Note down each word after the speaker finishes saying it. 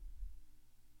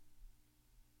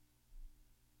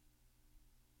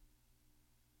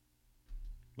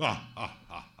Ah, ha,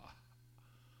 ha, ha.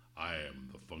 I am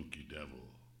the funky devil.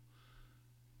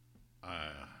 I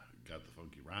got the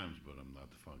funky rhymes, but I'm not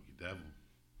the funky devil.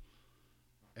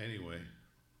 Anyway,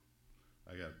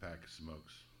 I got a pack of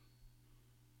smokes,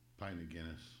 pint of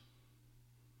Guinness,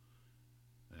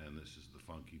 and this is the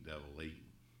Funky Devil 8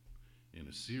 in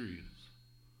a series.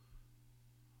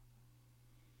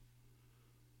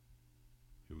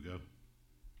 Here we go.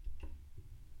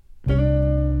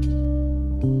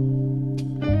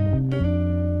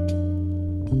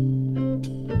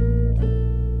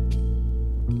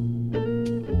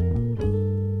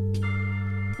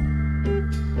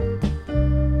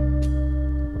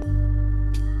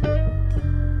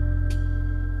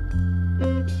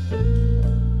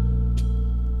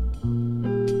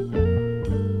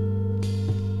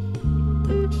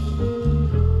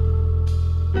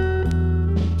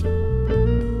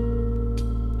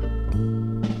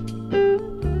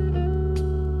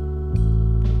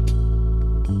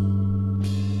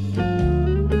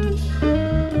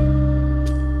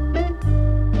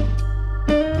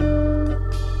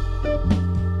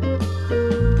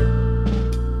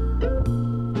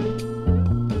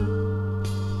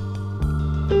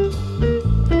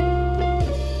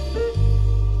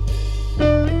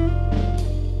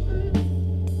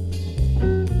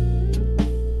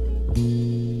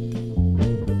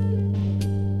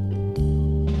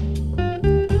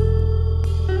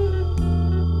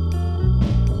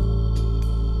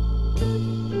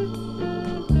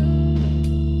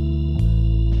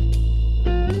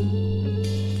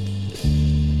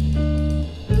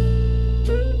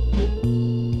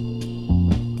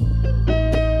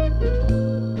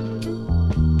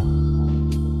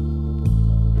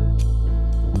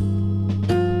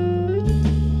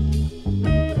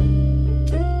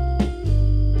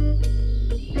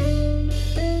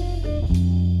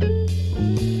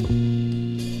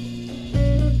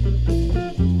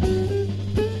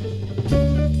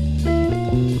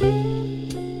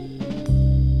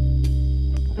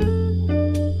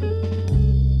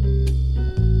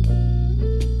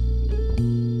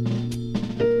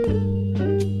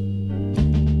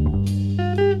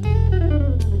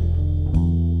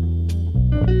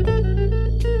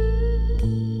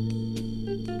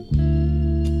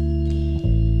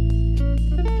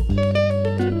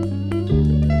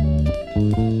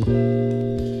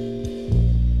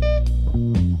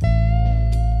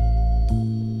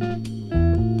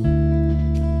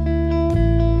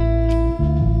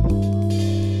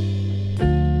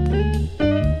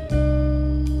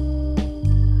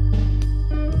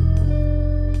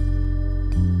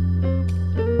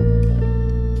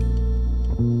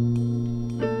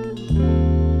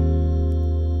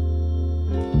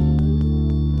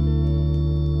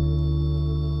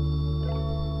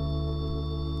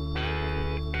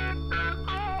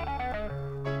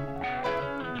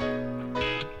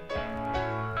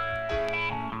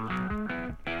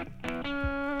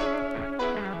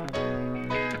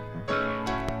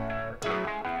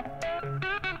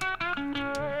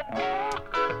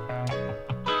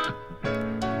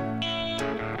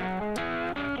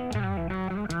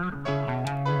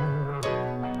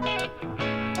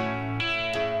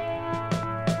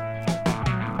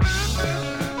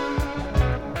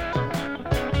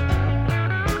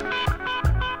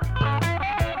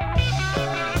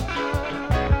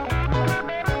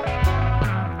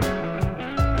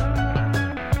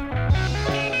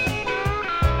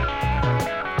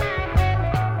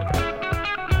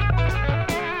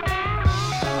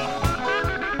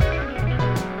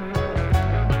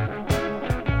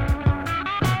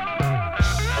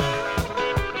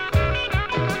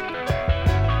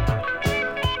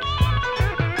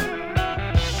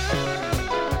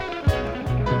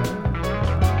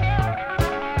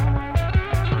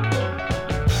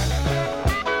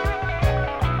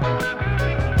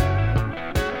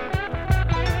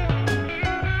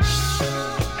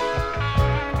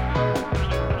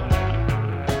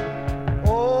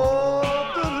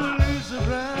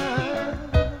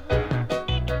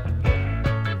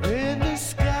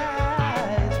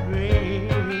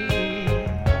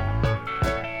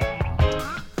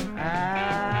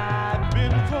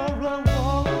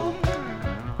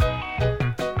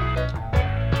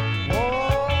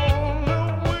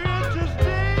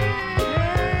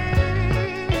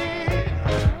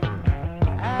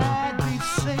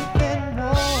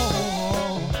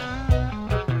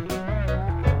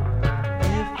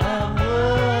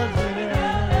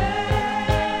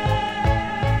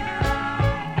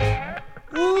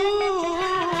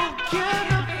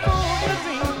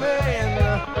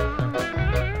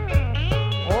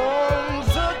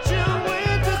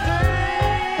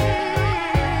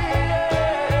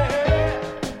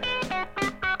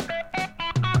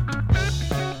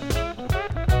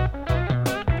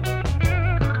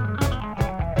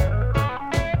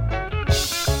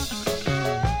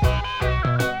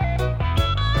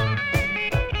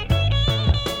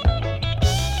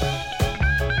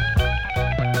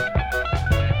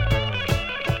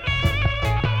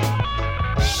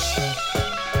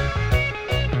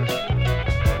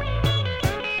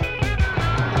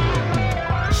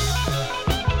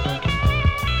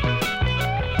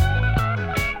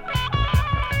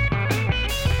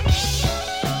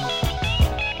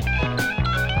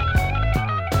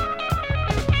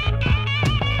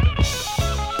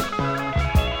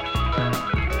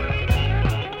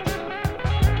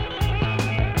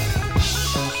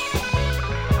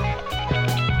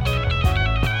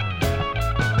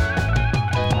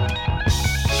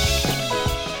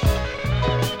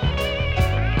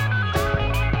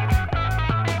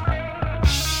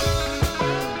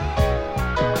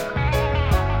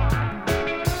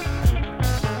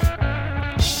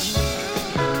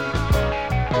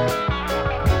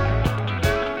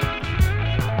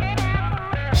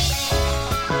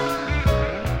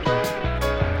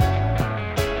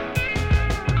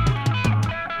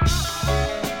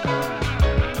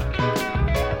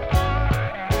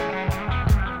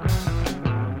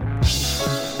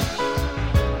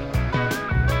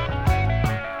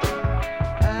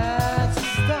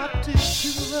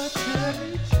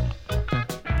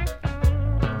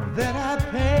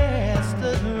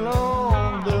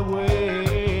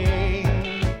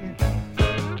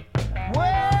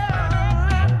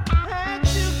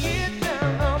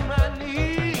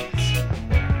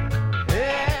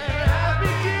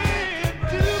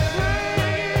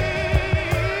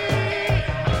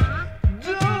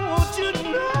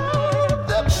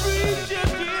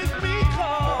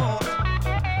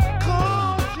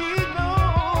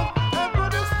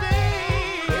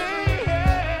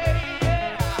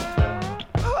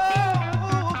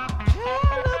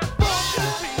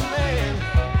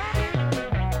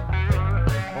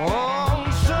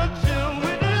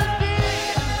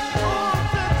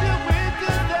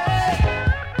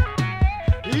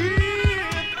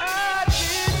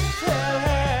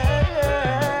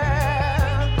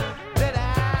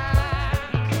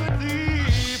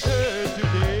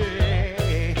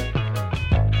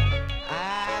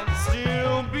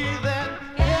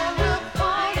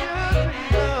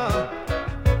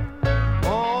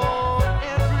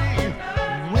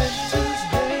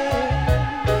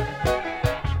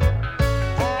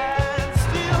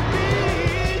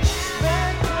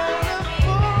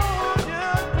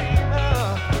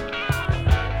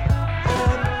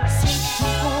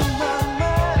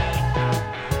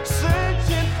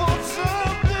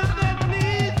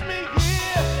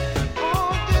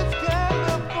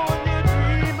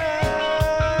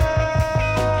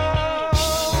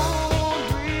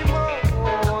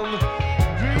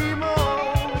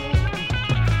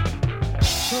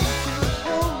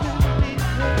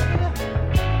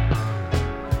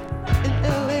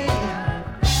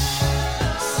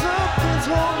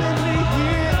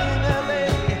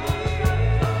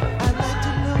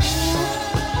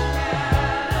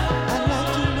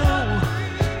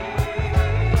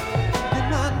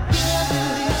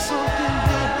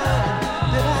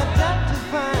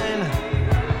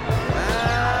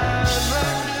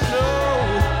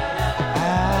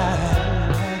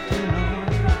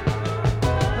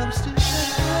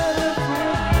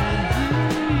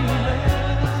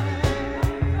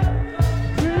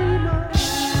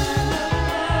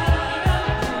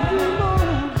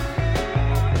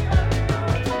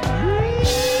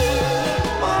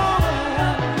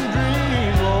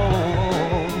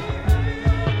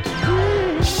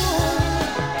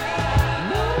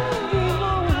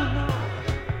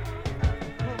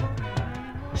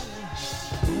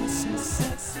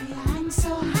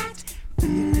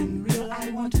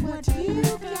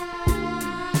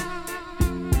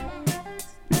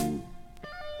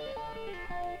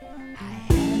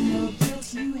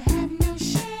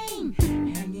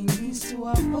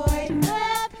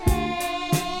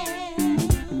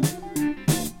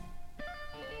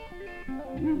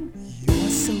 You're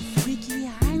so freaky,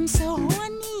 I'm so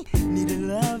horny. Need to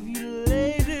love you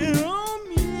later on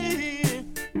me.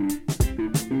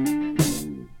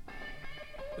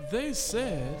 They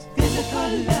said physical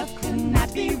love could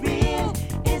not be real.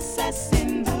 It's us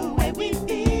in the way we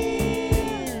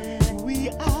feel. We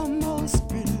almost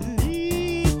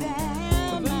believe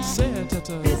them. They said that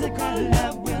physical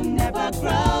love will never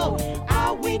grow.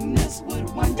 Our weakness would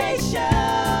one day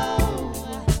show.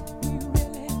 We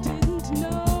really didn't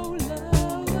know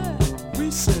love.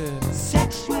 We said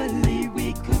sexually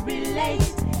we could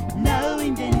relate,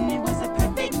 knowing then it was a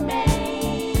perfect match.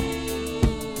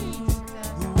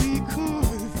 We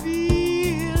could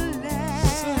feel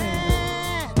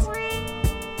that.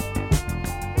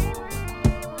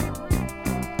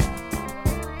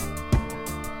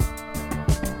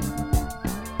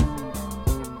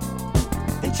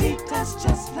 They treat us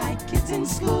just like kids in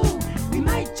school. We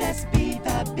might just be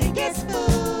the biggest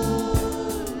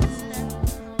fools,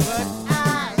 but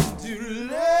I do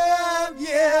love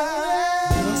you.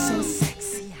 You're so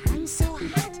sexy, I'm so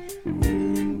hot.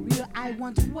 Feeling real, I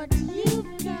want what you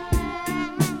got.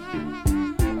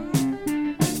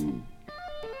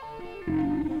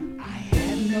 I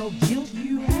have no guilt,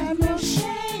 you have no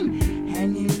shame.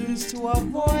 Hanging loose to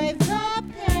avoid the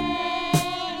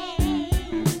pain.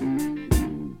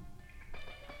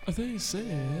 they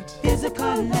said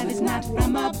physical love is not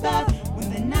from above.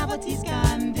 When the novelty's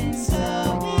gone, then so is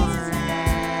love.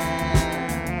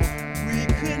 We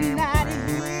could not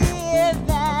hear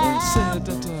that. they said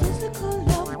that physical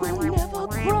love will never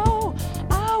grow.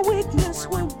 Our weakness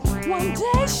will one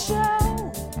day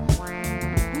show.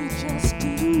 We just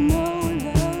didn't know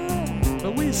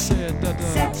love. we said that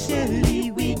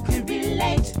Sexually we could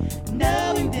relate,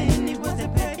 knowing then it was a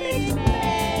perfect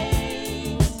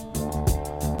match.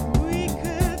 We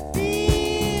could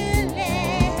feel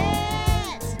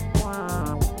it.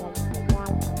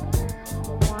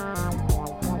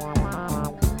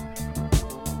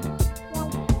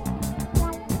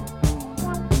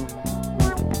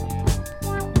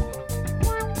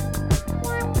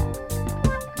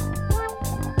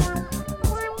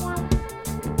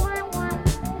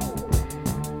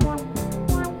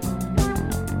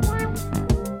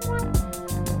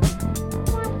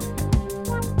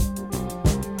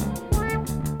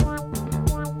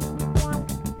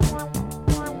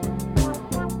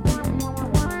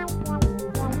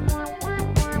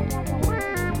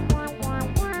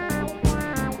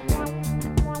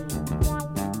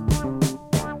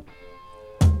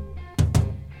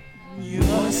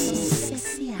 You're so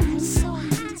sexy, I'm so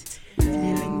hot.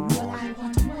 Feeling real, I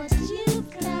want what you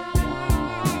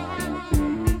got.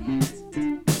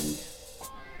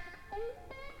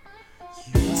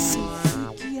 You're so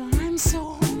freaky, I'm so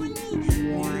horny.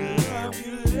 Love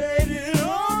you, lady,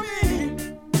 on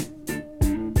me.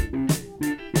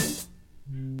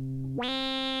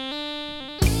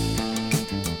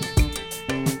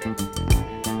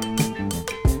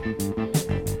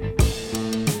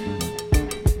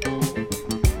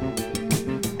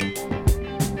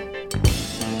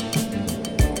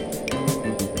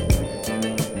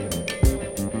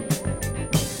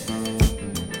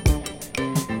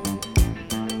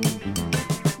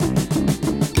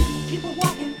 Keep on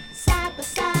walking side by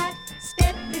side,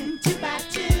 stepping two by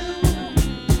two.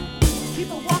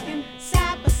 Keep on walking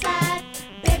side by side,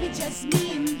 baby, just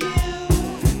me and you.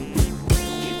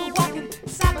 Keep on walking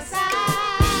side by side.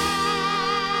 I'll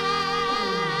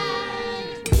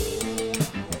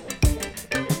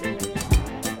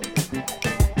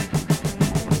keep on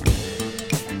walking side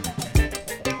by side,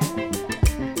 stepping two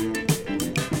by two.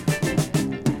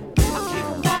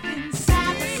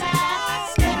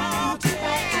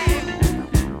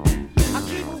 I'll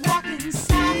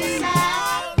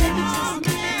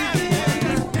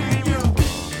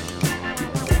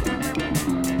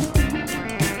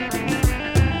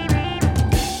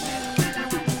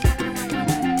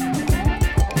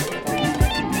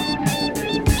on walking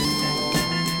side by side,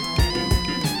 baby, just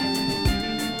me and you.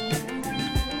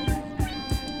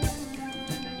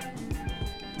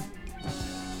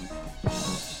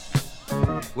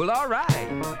 Well, all right.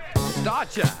 Star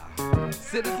Child,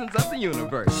 citizens of the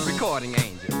universe, recording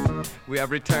angels. We have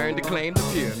returned to claim the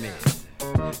pyramids.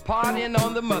 Partying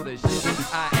on the mothership.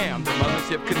 I am the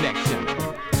mothership connection.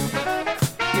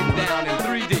 Getting down in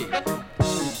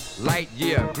 3D. Light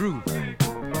year grooving.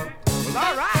 Well,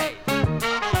 all right.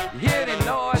 You hear any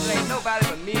noise? There ain't nobody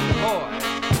but me and the boys.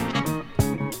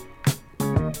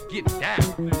 Get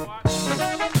down.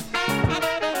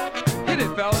 Hit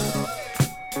it, fellas.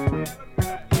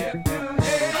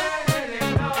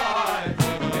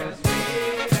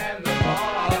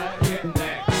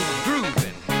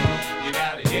 Grooving.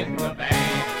 hit the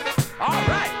band. All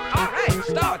right,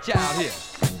 Star Child here.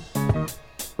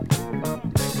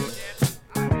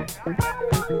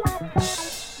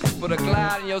 Put a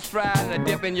glide in your stride and a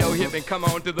dip in your hip and come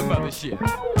on to the mothership.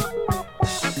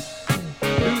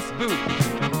 Loose boot,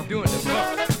 doing the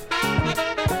bump.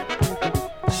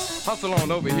 Hustle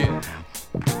on over here.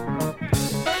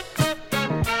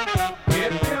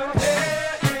 If you hear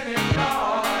any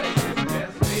noise, it's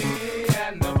just me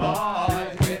and the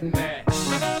boys with me.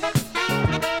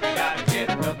 We gotta get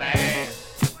the band.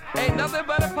 Ain't nothing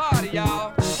but a party,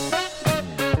 y'all.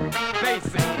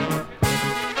 Basic.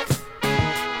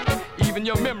 Even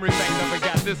your memory bank never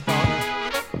got this far.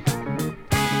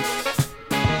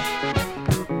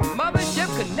 Mothership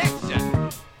Connection.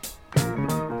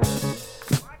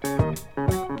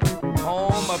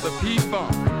 Home of the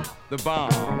P-Funk, the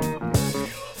bomb.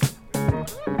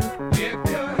 If you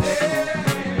hear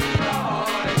any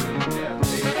noise, it's just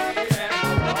me and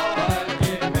the boys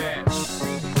getting mad.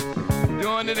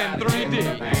 Doing it in 3D.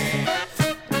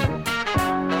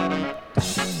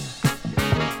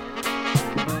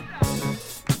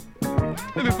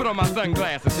 Let me put on my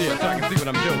sunglasses here so I can see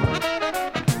what I'm doing.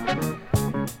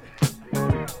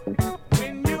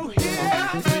 When you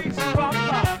hear things from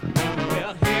the,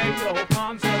 well, hear your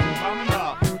concert from the,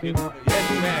 you gotta get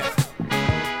mad,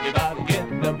 you gotta get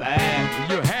the bag.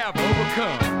 You have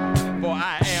overcome, for I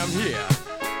am here.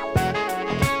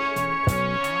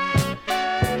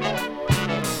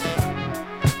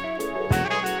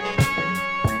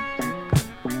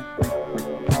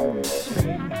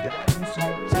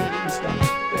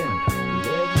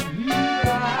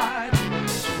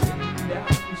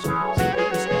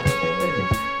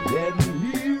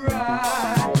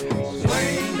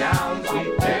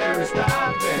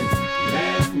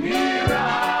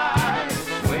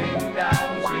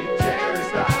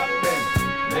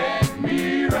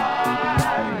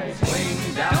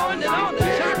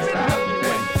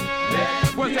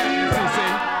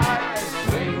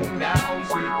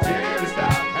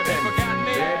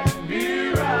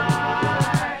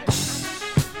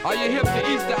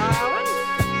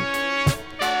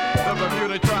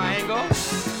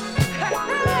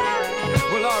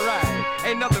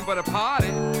 Nothing but a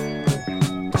party.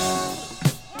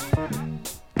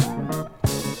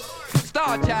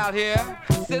 Star Child here,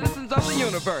 citizens of the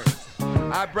universe.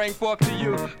 I bring forth to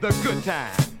you the good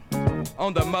time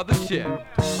on the mothership.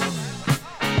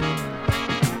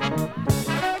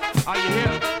 Are you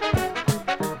here?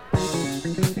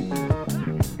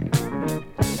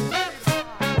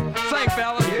 Sing,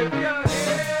 fellas. If you're here,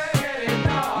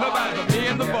 nobody but me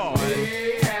and the boys.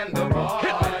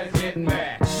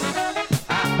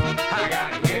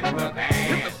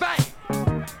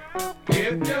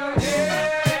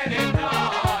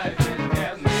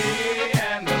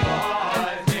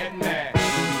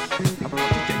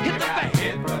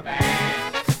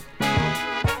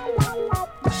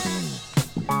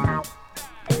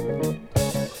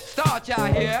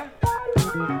 Out here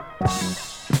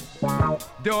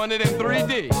doing it in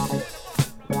 3D.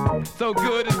 So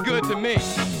good is good to me.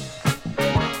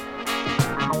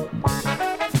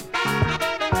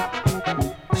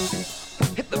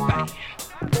 Hit the bang.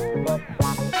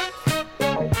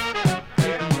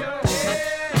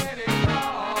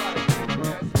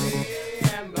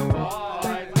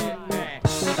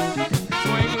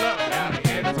 Swing low, down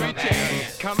here, 3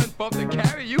 chairs coming for to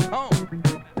carry you home.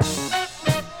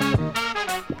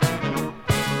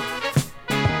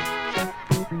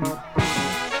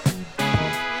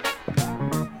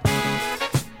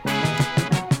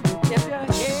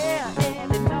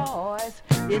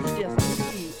 It's just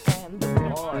me and the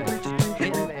boys.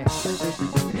 Hit the band.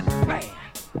 Hit the band.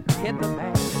 Hit the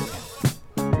band.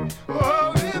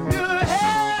 Oh, if you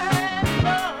had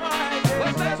noise,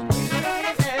 what's that? Me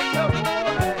and the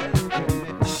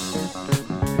boys.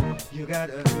 You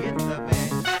gotta hit the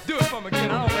band. Do it for me again.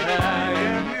 I don't think if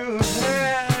you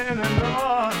had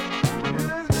noise,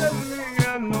 it's just me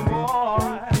and the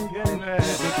boys. Getting mad.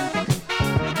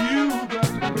 You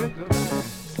gotta hit the band.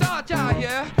 Star Child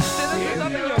here. Citizens of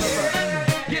the universe,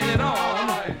 getting it on,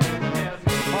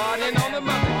 partying on the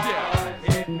mothership.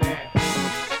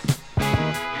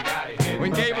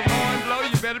 When Gable's horn blow,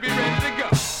 you better be ready to go.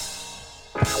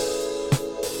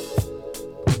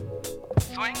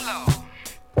 Swing low,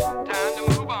 time to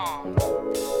move on.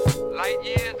 Light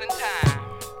years in time,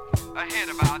 ahead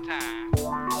of our time.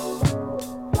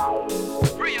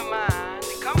 Free your mind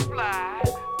and come fly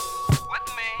with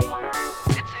me.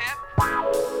 It's hip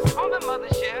on the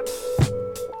mothership.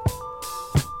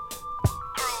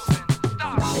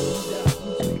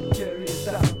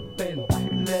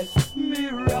 Let me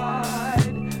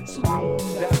ride, swing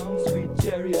down, sweet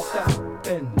cherry.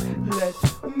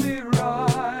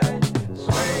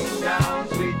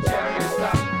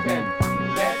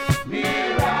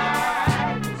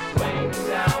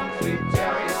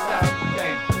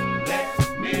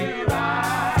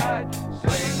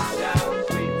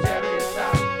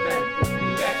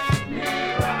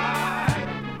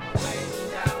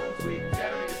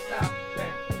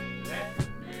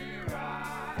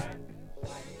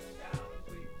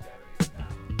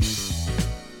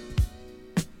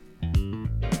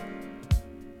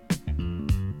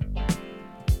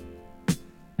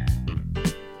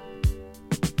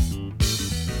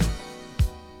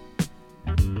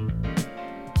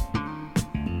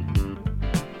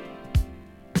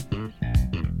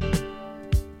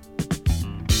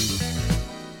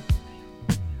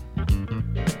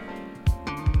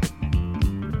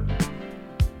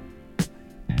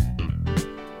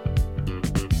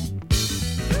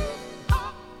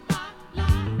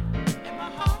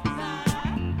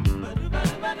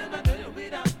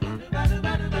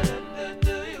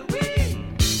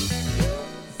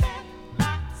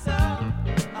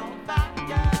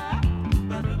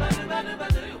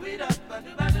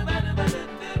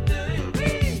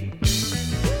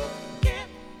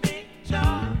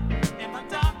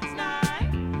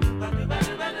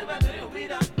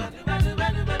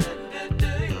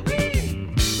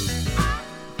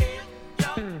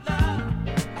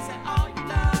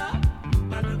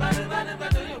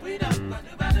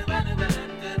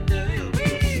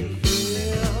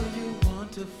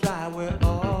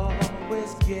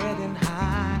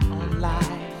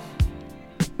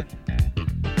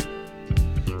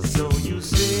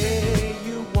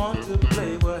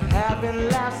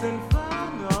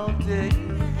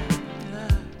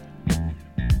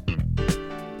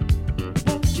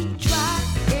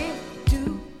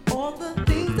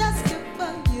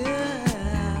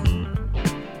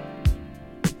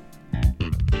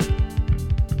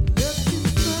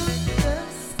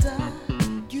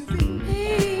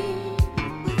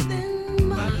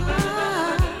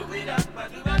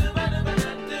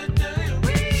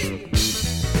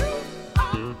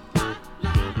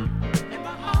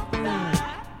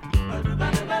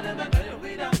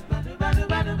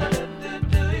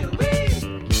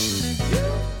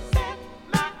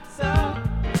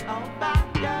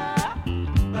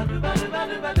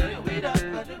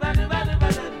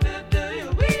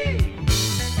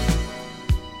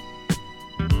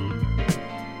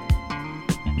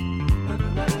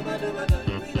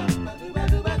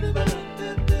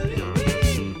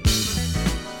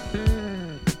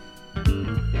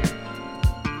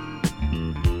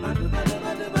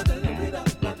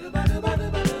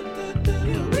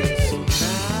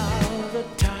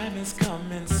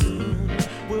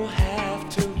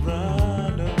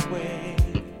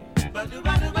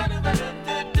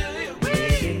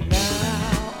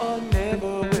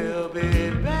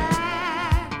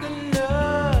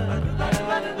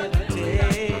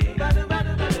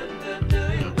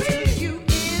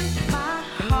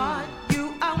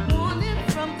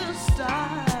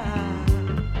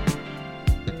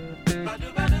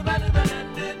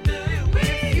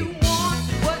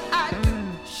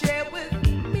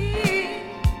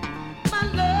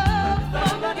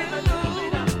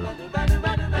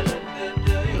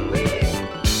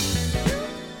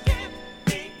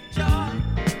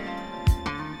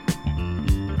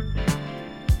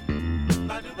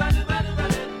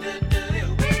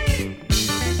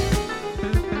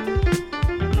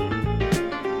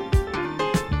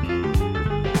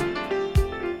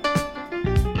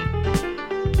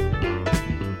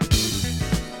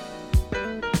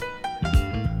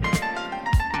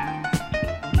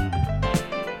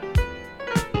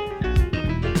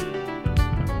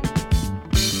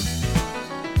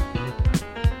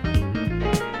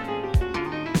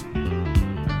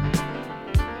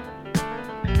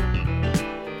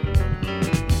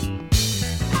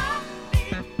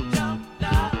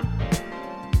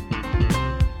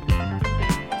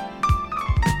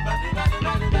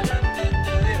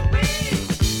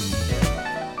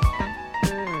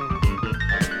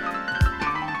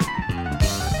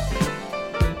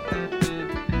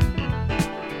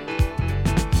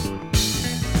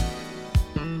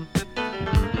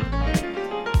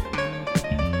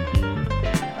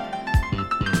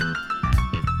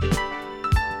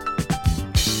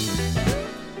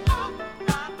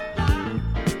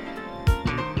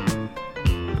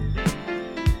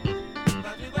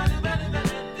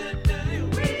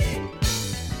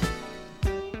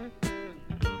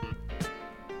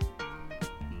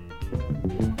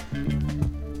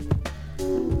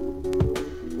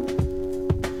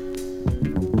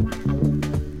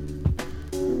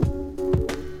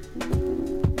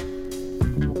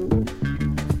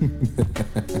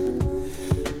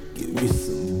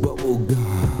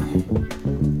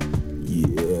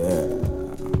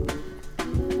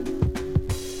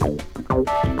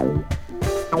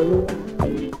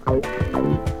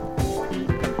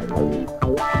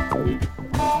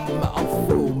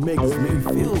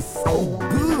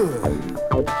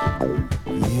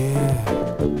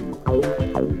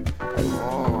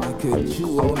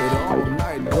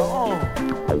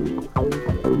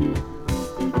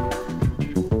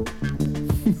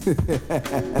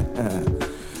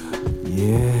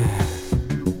 Yeah.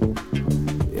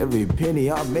 Every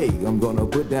penny I make, I'm gonna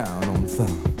put down on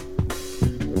some.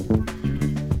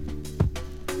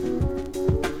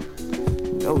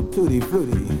 No tutti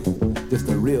frutti, just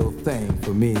a real thing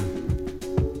for me.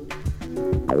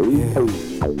 Yeah.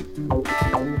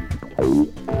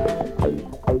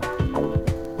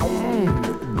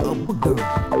 Bubble gum.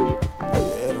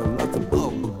 Yeah, lots of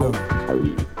bubble gum.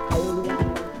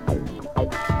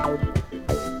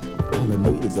 All I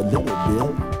need is a little bit.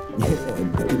 Yeah,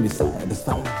 keep me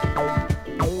satisfied.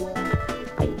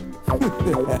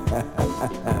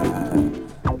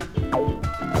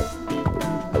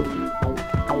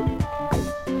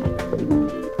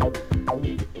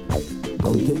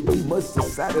 Don't take too much to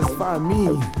satisfy me.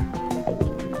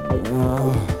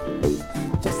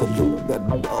 Just a little bit of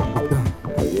bubble gum.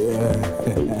 Yeah.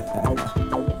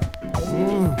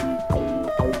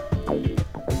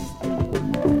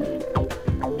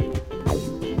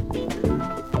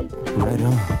 Right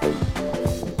on.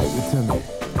 Give it to me.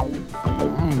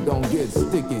 Don't get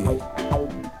sticky.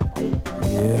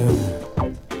 Yeah.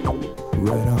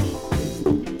 Right on.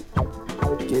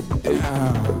 Get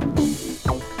down.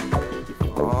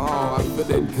 Oh, I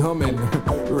feel it coming.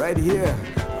 Right here.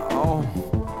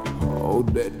 Oh,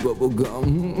 that bubble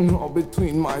gum. All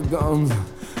between my gums.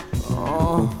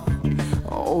 Oh,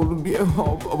 yeah,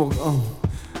 bubble gum.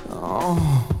 Oh.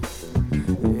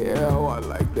 Yeah, oh, I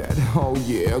like that. Oh,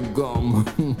 yeah, gum.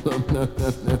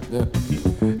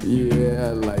 Yeah,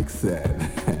 I like that.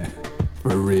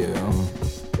 For real.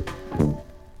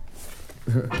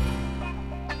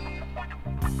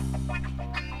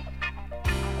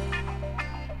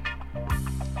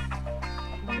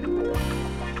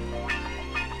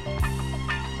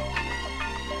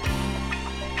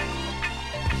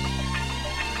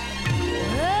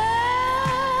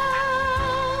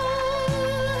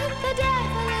 The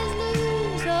devil is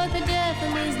loose, oh, the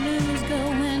devil is loose, go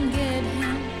and get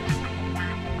him.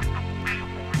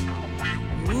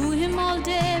 Woo him all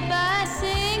day by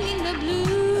singing the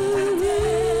blues.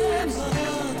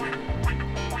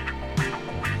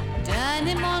 Dine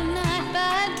him all night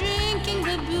by drinking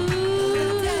the blues.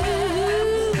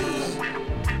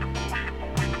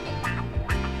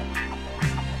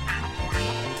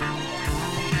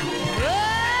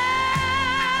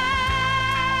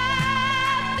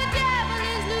 The devil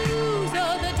is loose,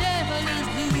 oh, the devil is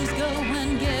loose, go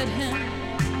and get him.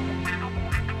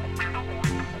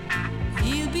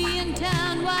 He'll be in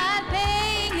town while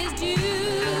paying his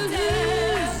dues.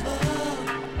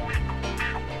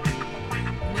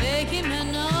 Make him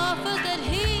an offer that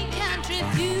he can't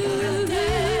refuse.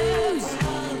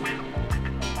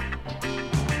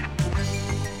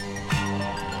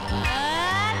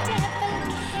 Ah, devil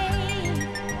came.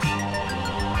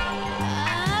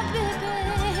 Ah, baby.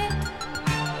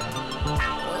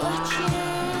 Watch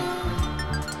out.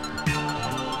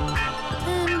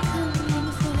 I'm coming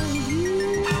for you.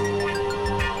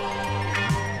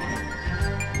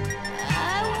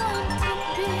 I want to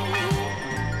be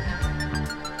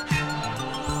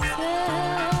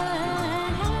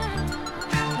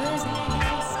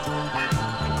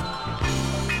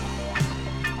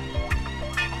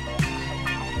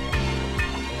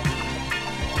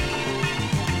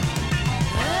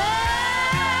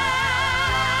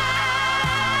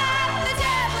The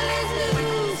devil is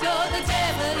loose, oh, the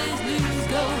devil is loose,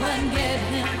 go and get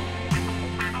him.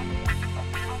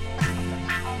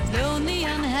 Lonely,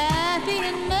 unhappy,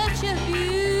 and much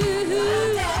abused.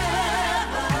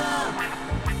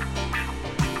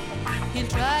 He'll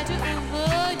try to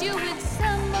avoid you with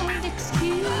some old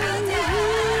excuse.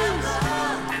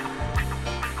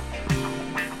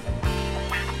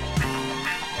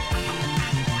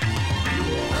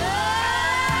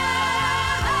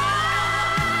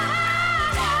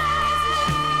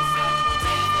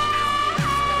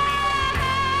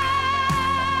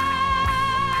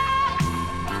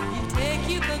 He'll take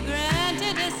you for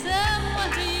granted as some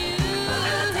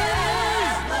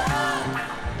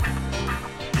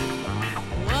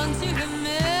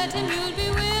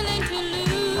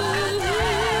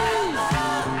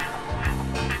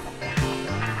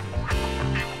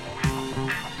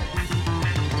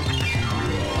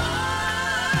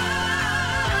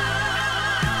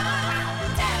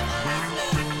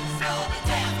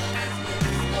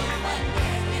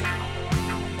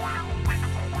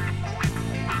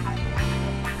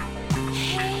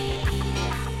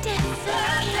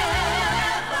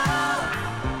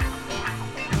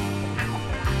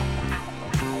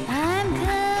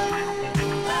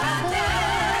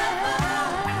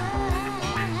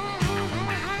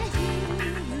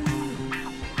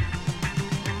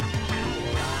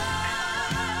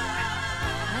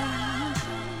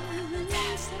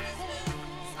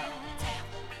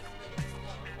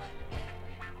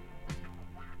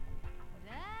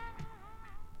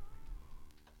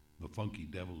Funky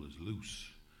Devil is Loose.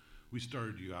 We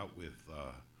started you out with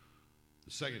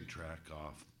the second track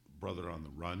off Brother on the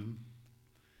Run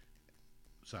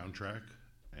soundtrack,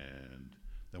 and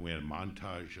then we had a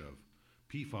montage of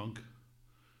P-Funk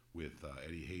with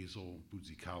Eddie Hazel,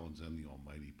 Bootsy Collins, and the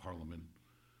Almighty Parliament.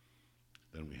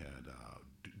 Then we had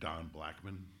Don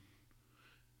Blackman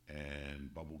and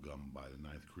Bubblegum by the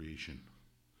Ninth Creation.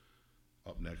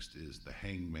 Up next is the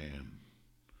Hangman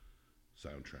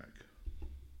soundtrack.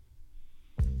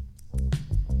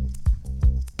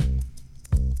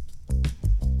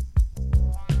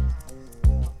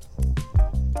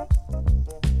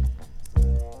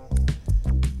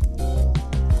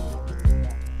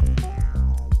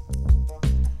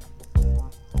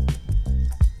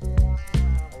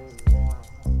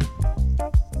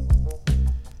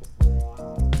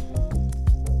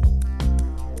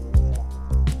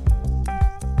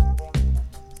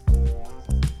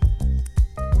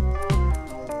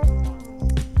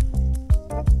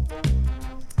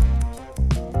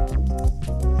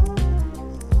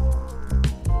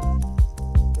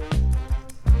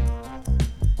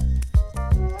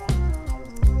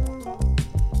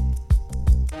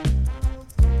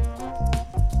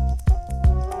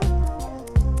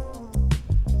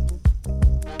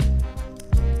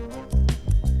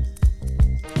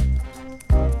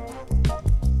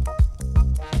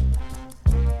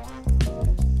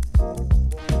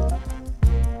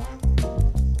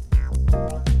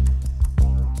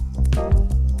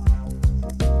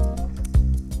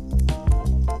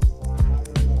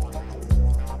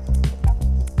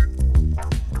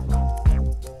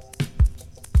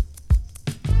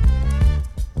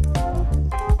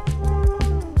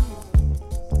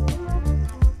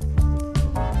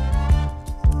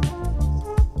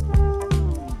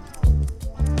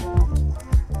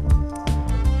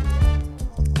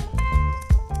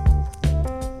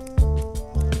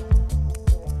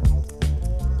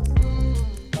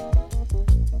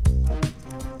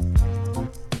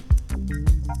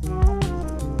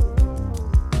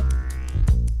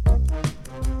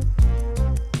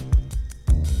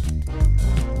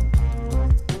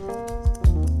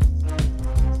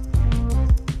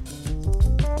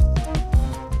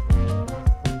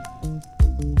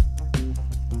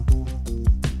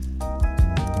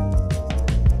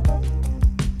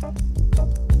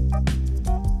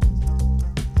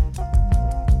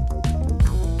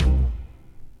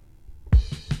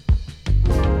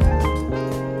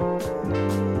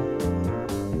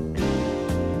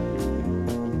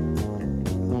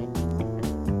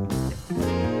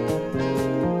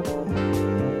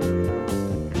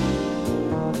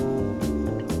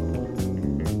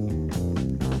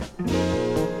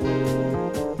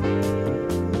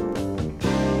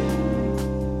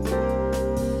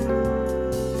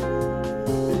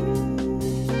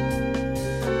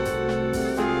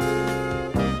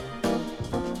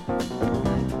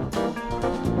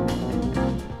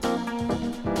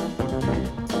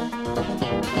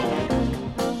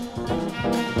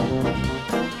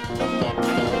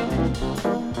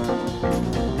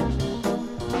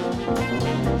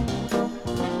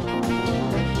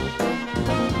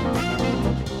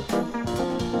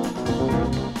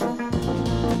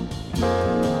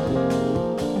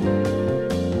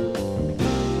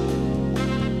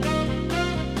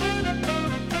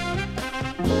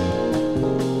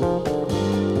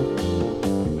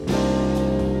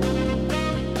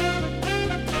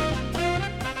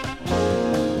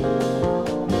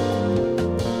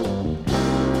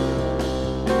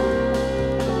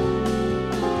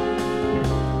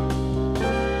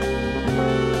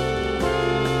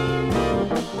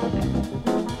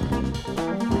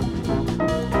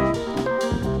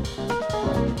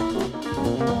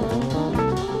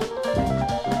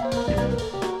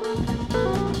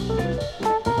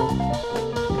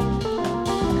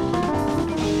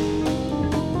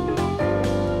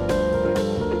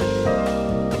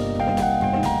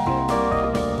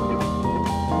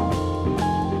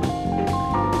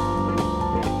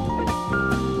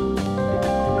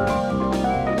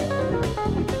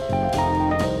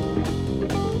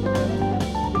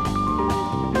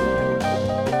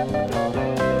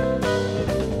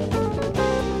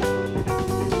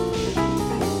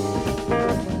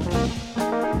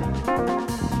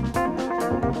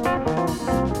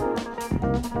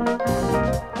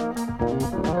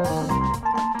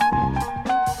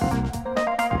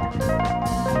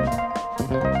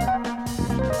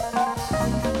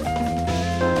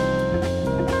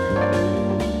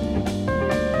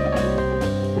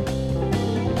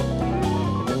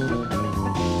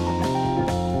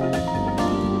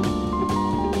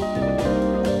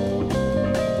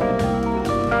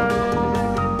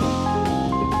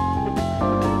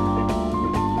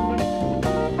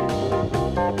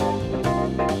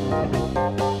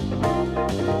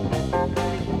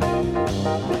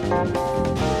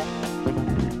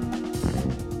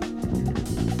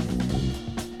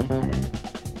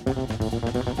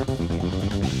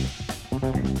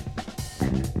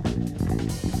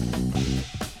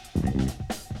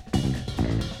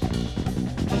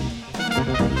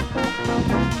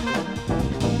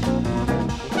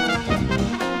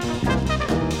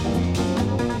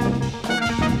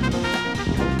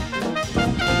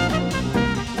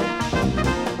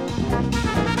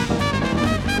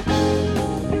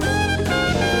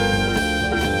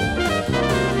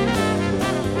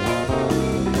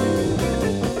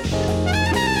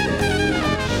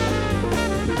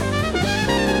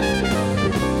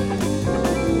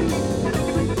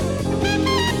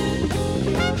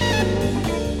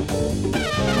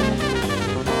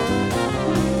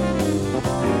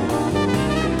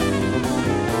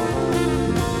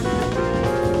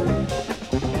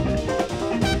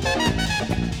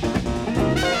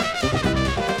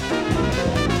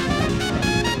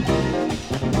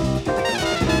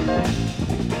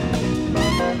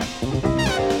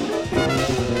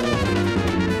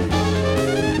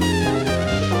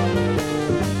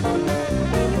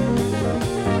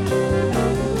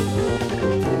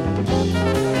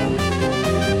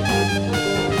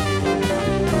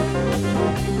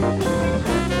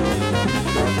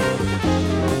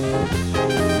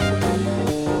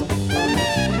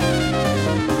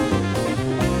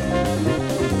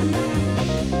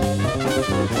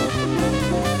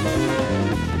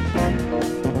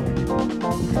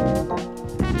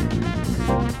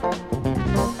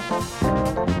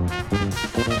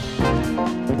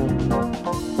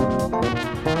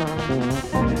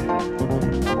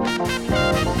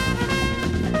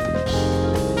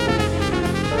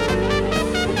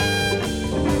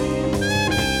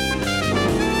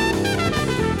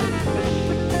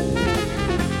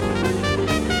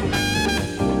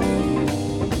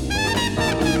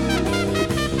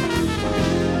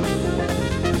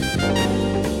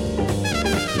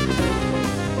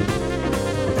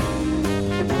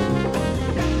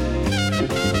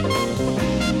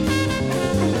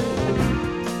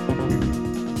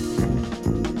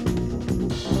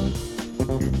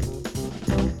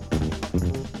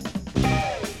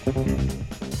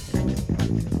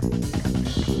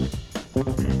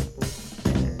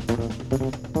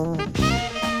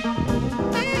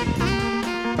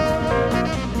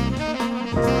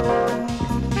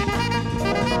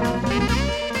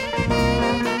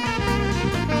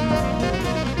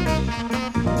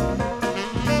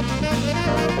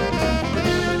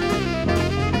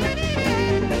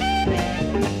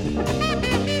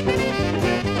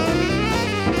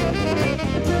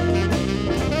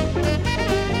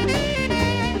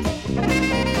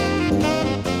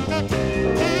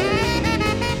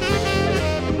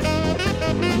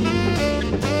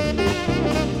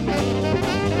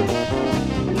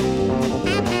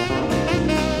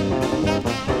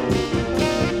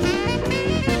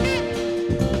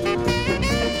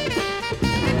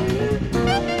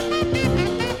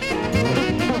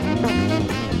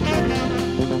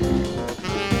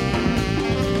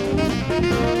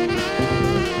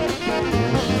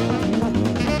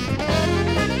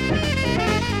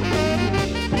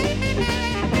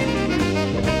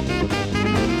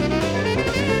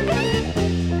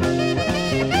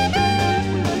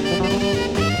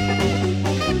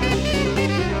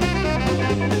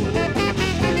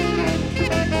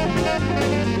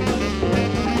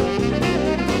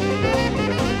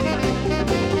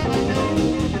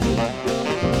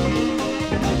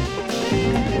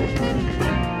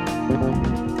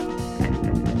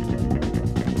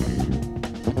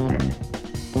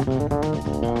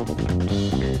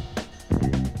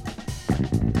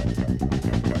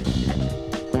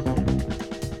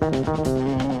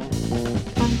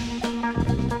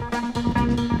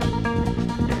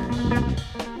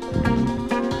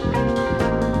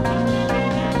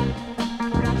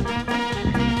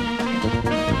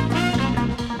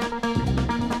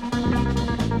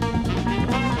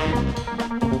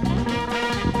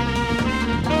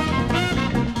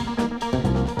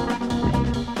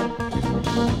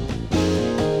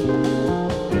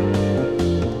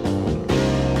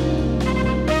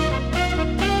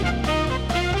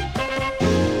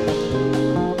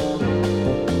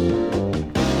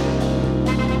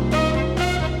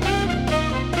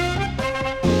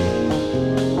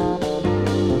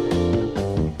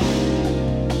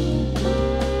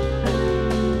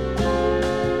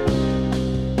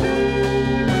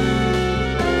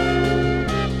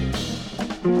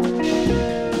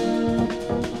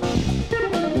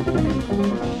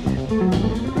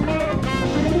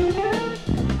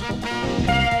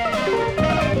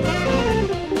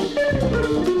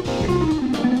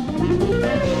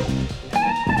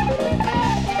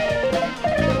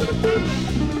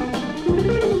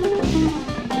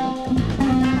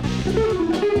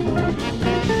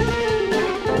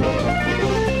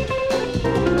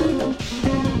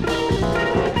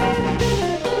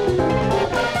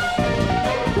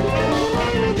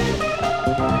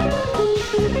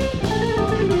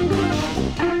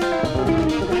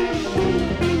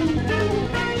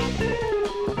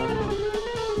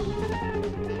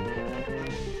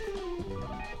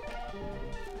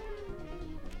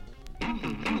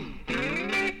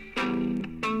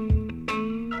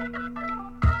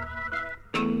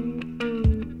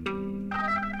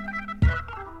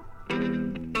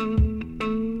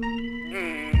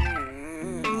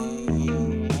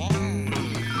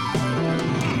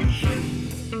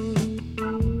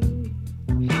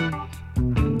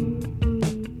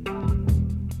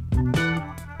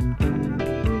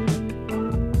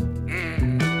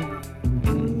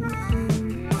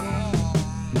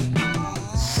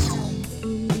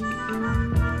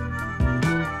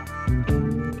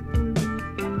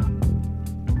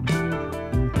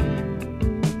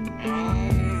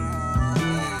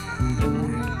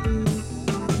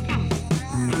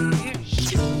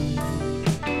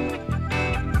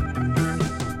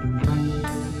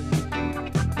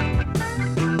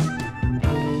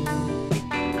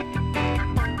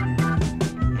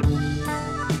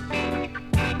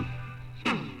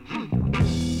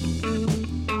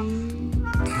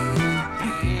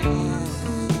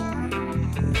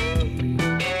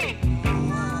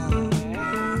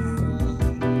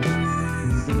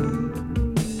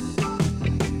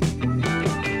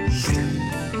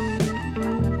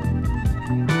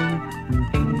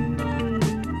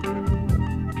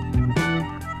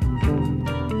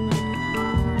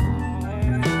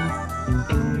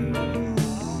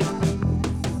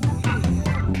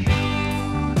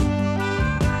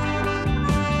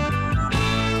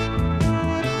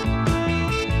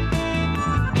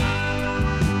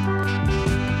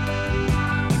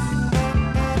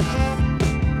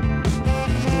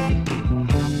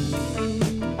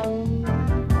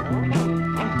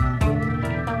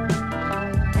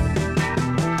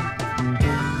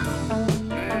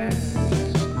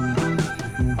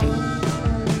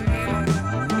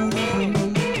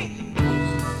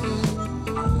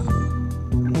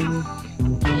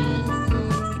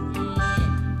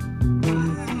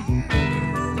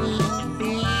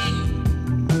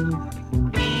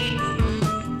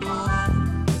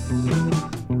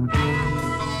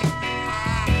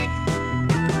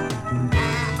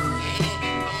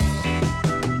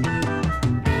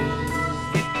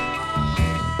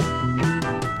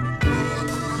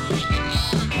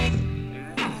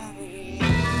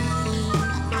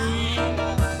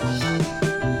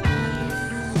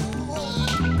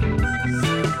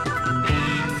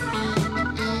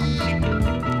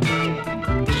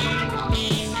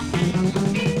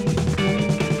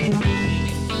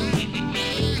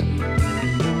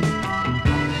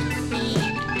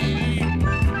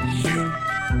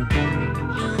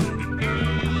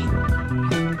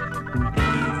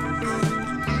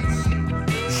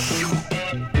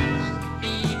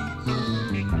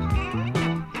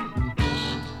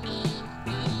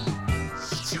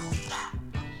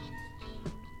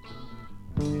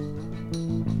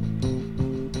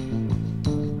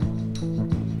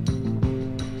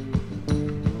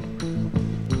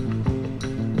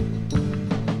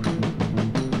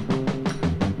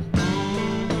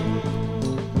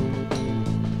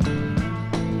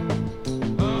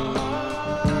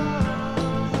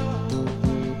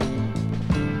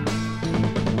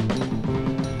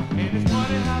 Yeah.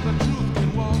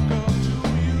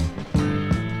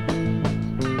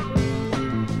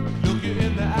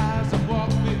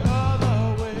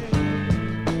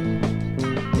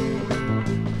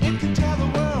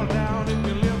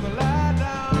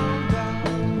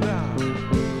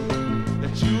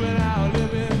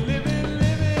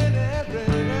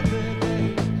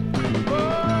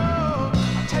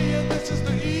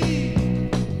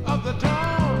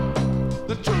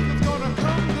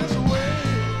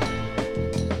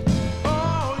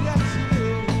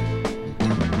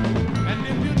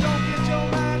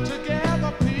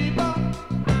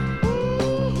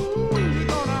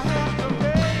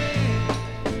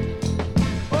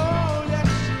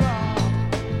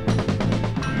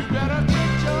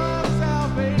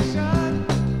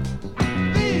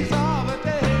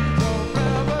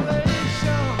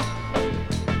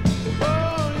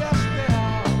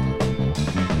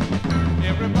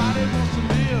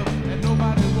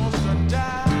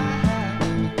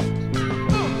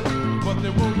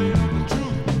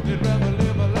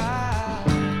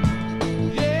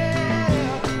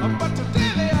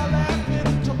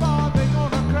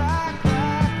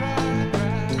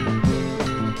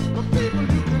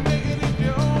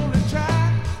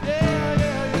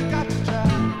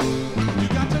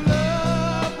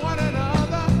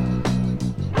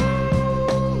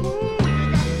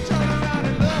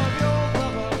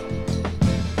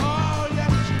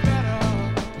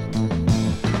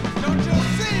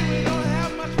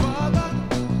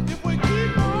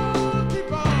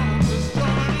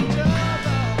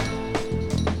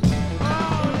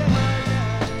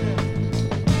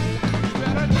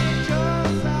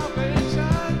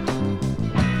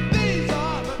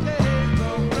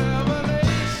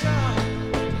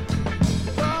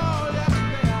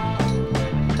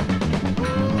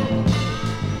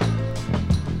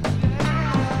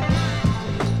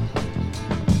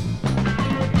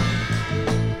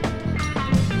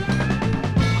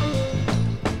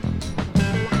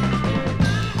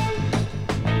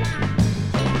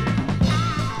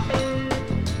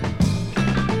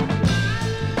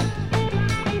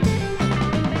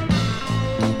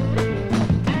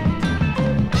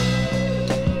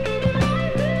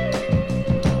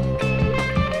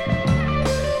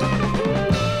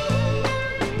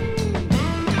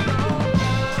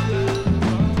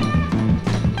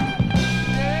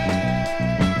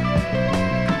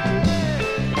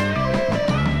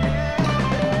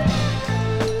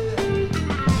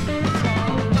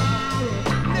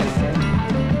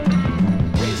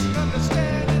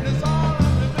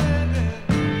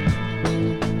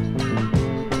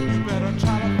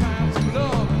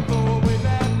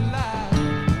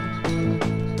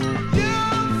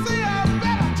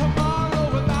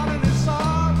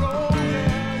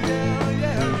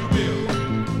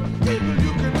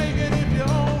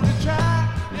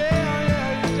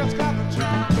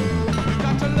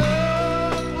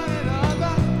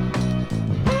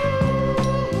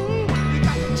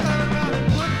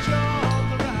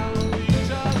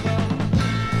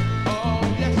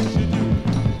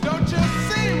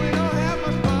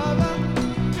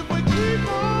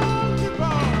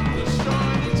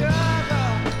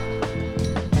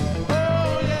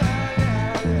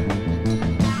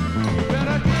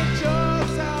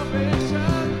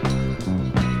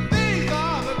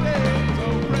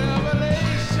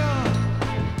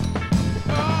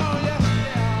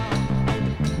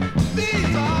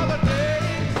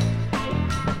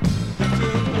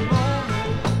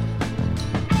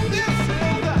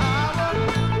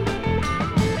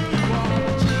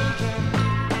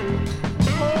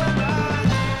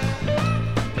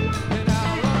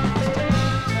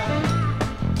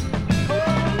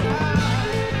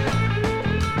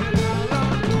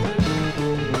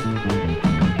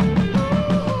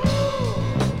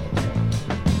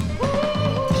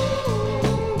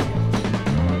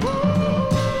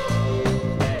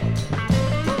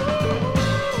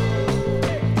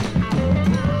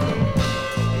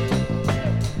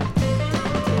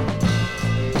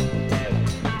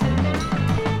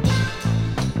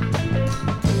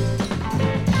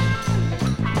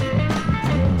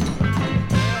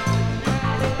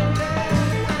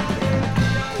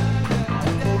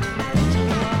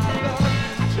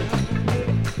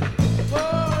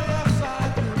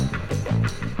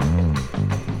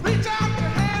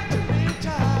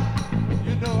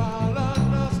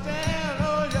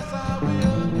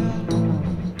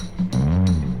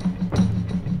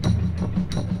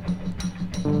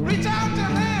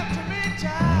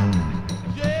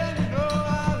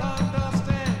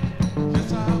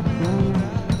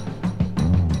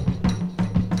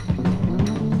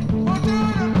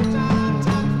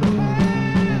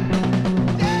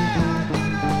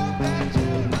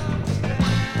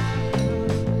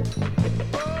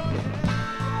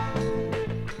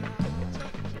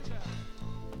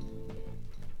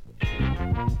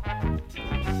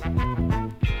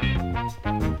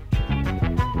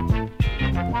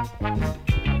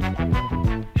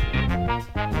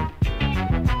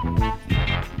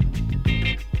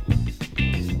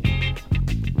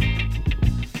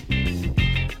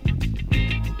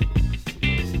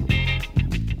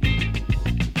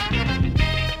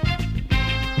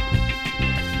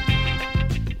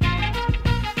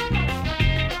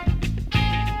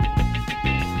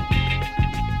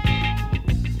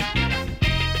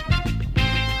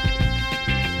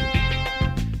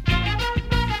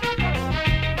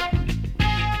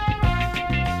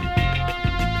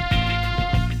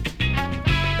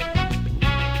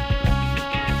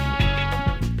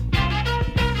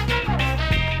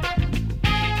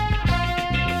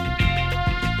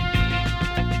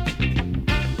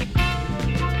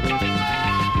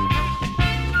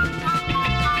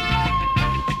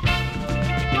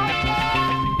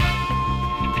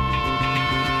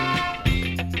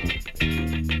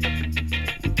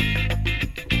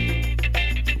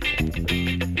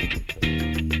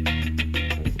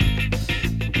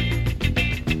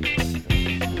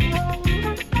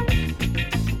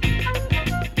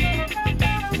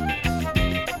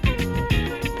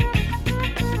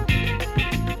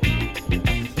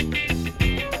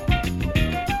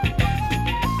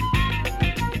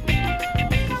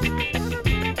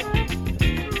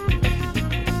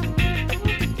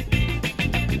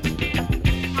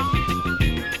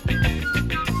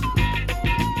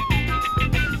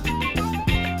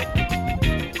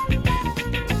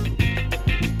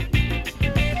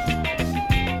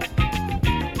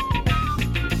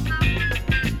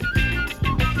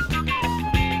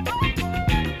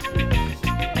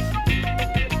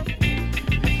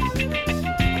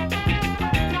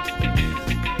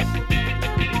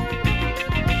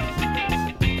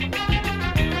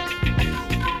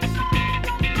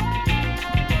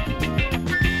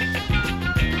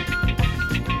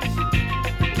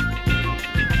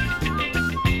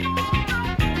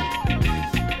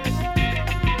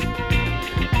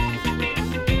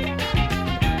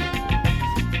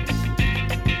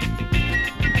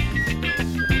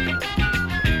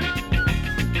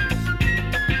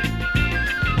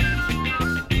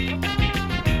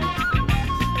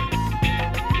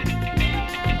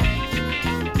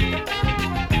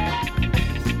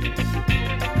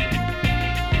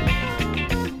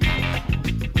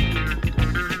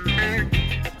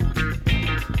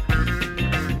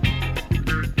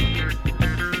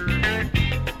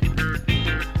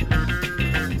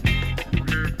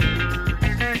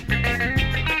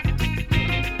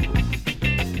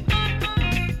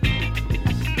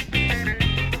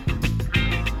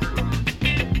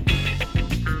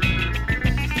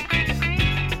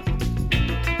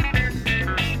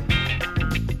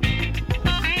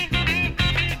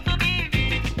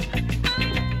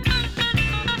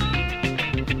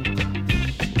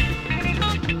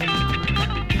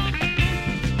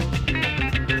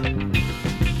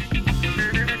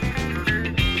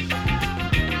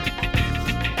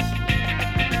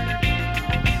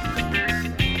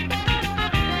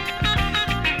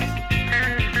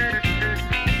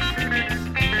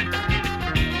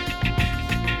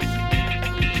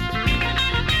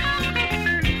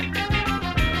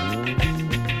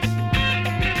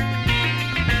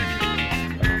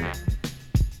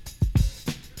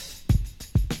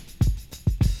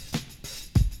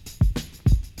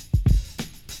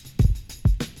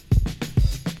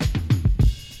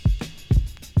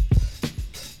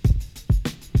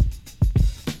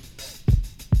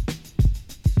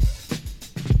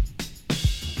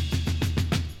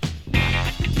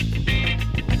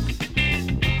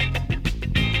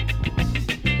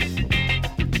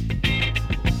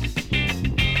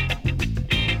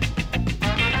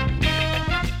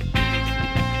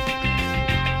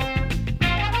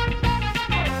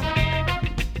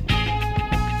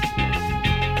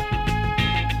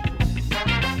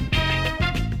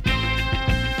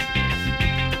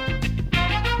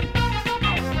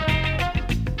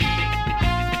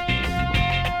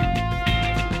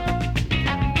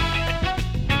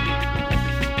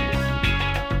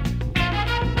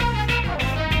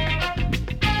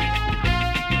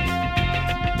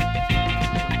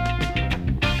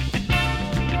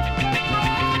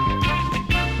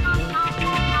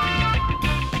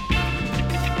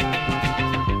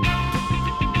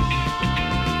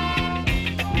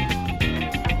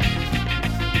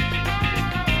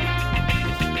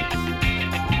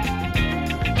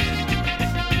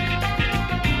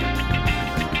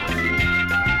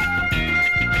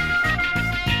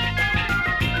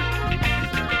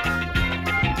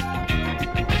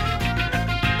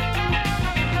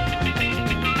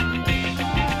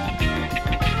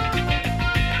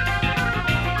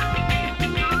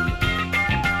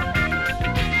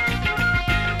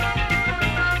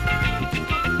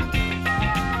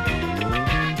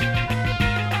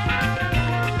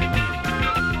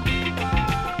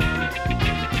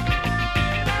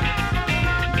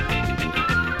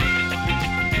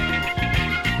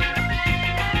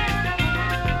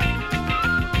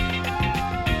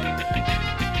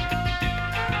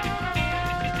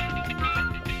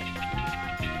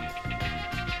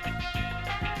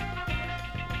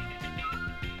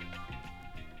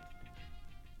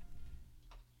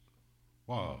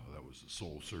 Wow, that was the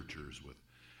Soul Searchers with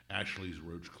Ashley's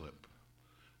Roach Clip.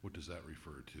 What does that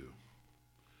refer to?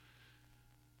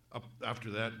 Up after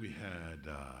that, we had,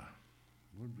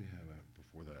 what did we have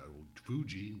before that?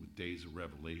 Fuji with Days of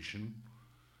Revelation.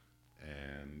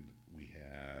 And we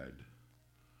had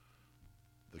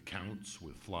The Counts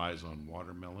with Flies on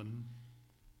Watermelon.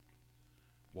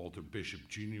 Walter Bishop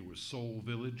Jr. with Soul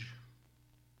Village.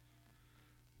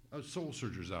 Soul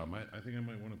Searchers album. I think I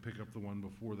might want to pick up the one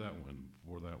before that,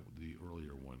 the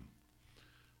earlier one.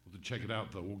 We'll have to check it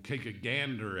out, though. We'll take a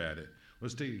gander at it.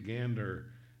 Let's take a gander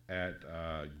at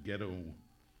Ghetto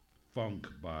Funk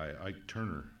by Ike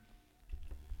Turner.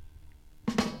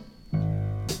 Thank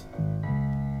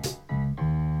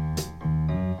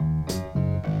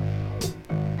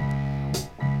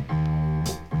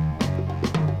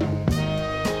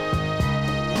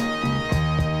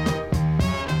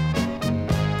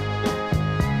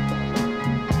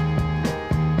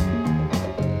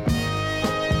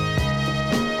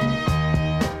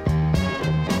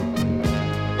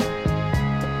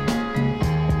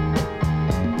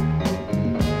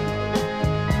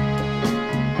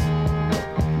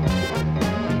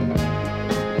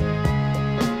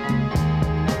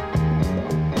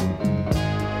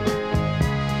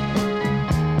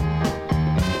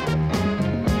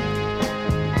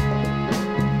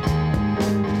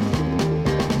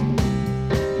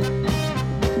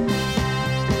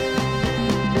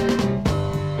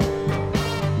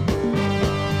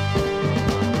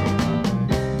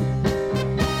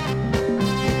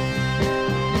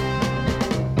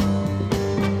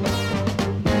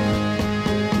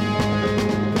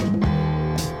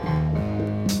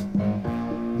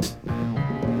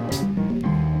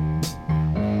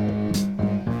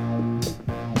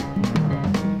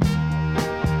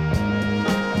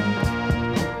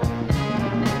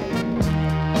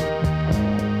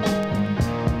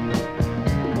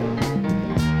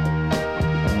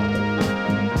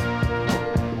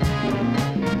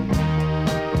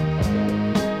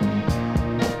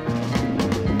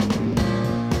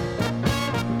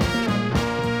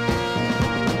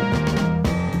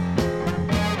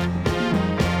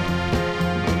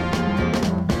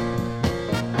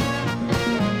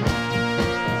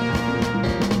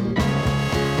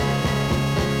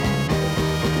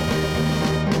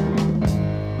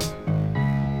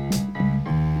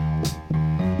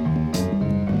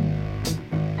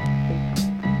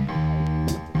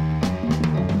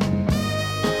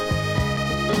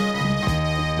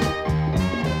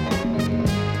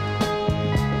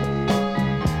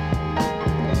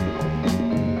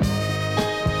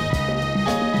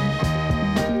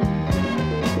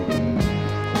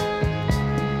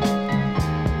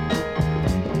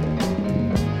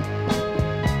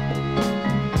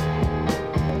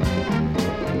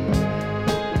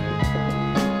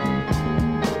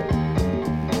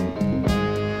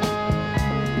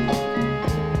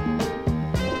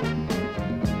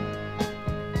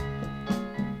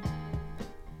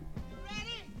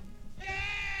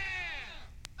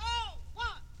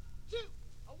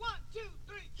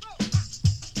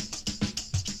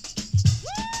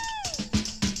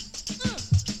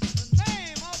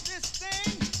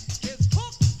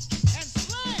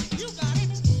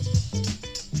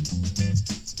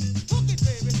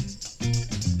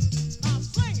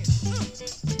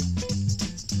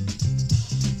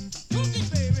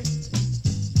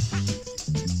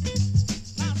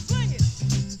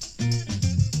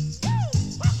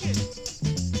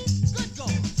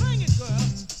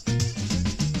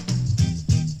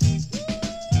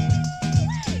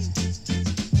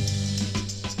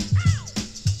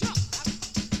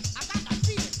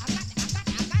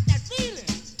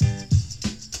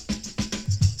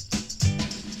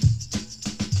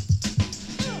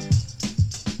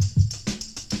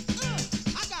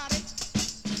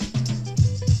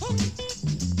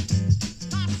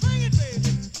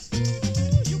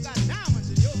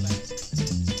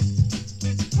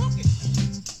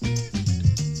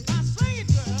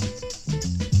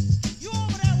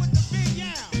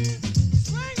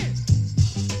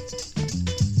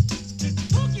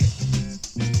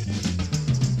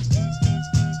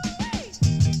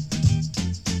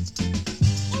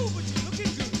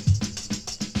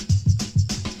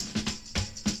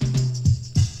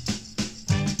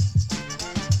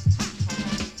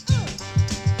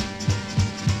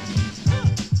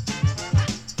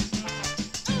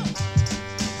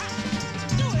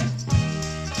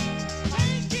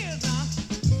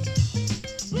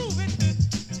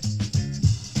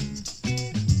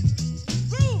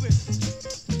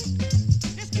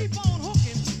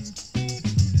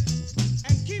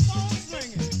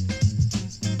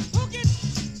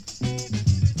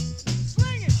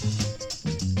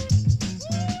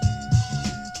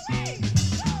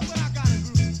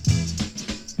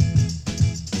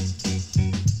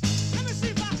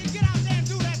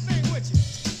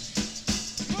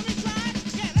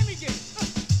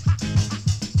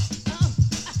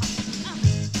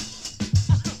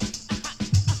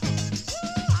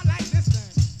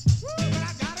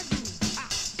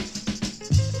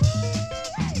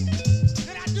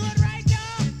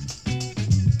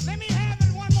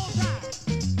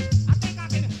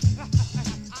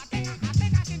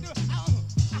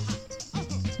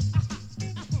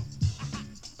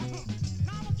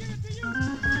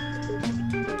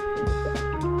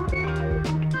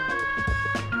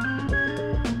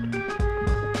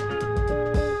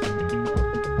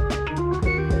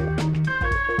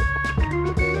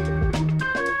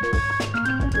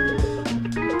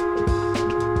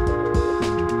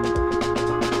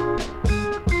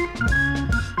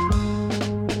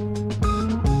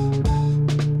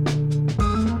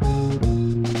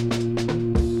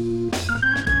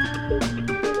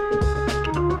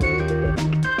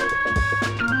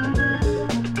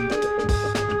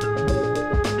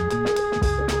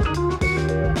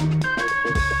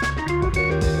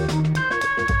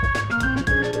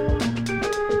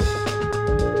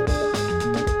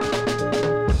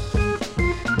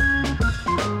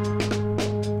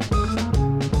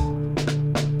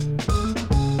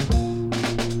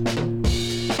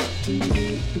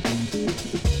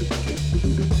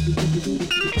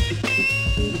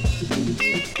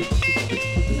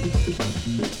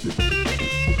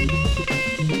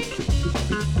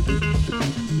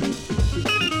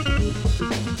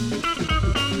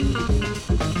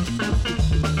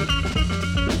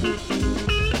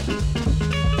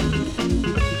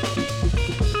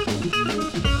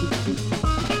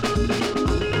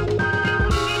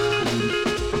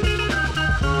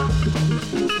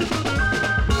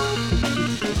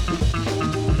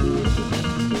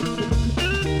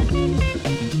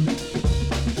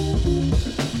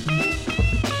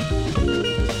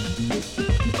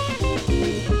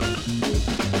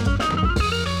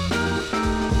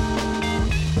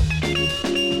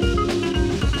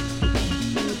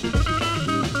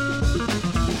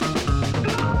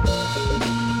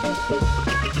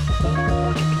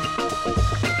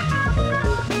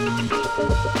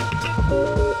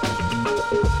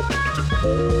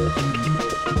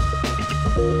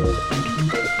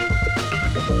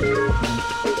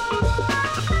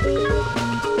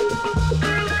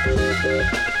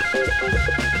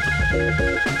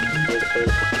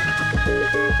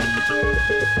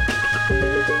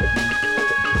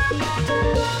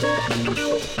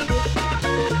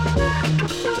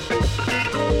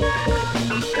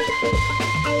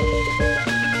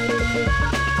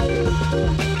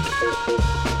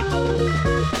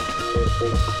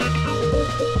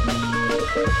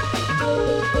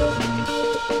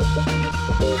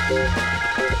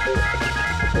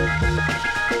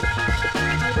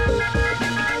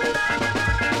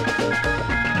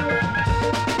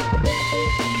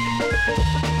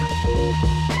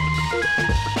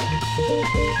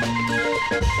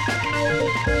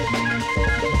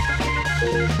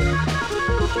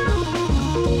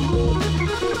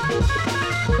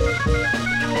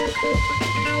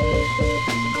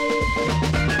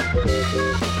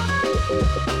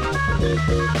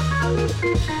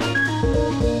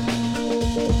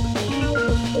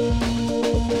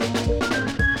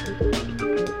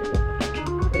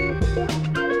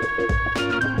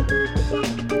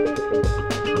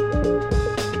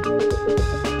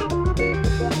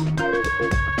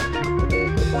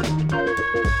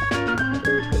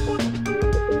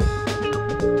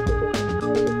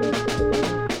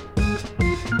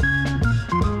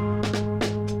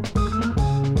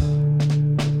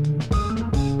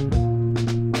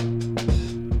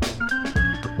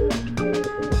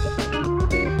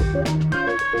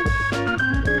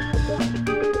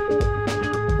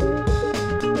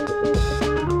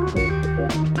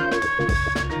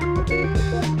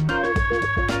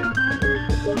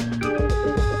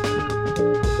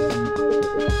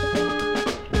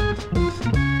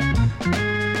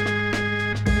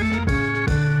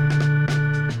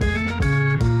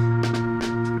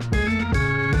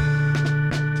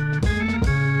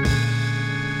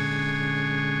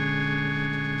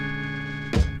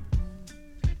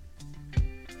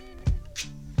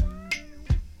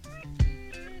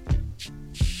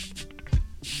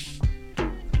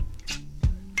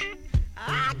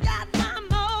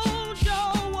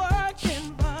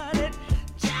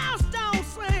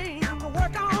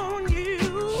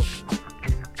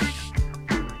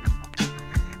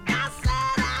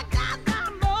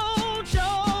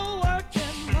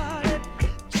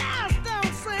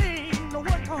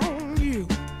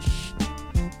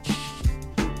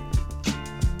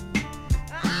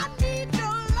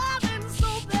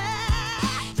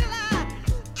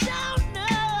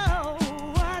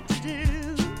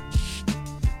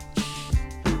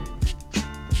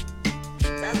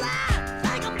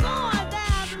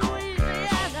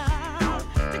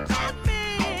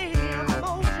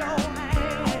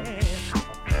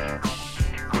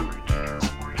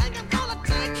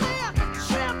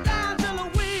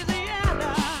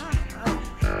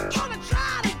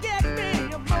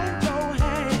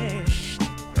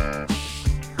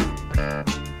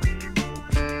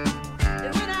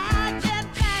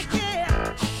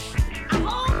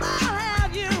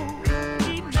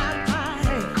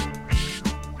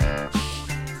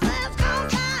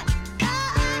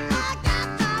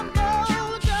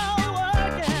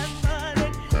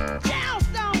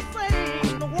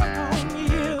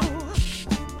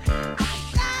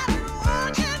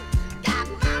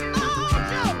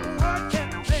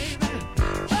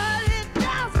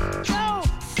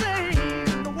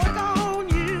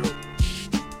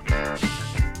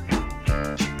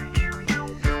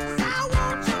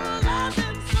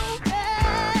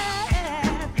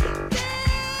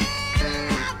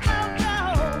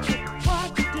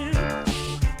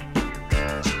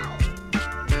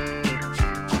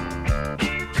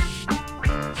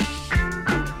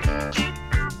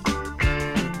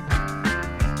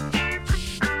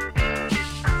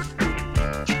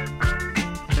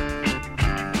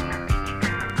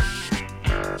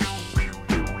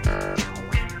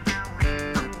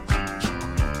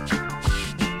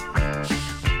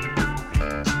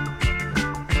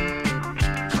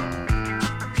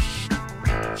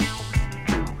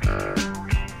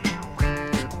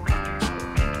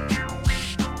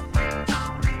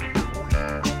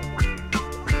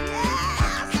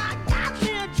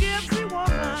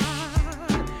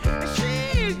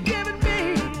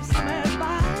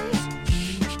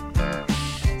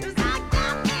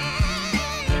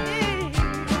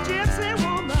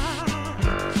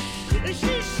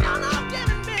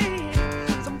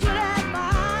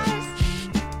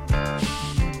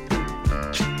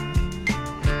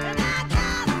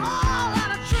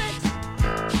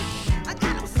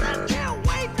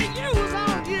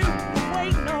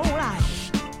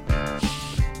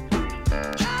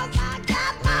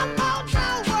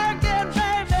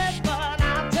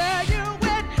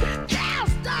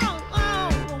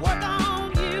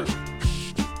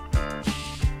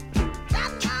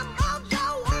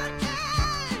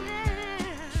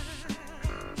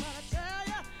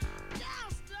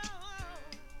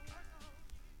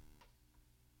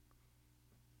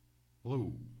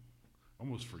Hello.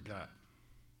 Almost forgot.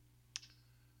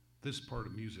 This part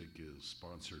of music is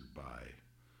sponsored by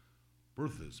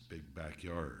Bertha's Big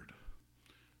Backyard,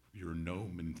 your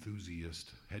gnome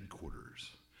enthusiast headquarters.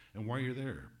 And while you're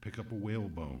there, pick up a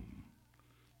whalebone.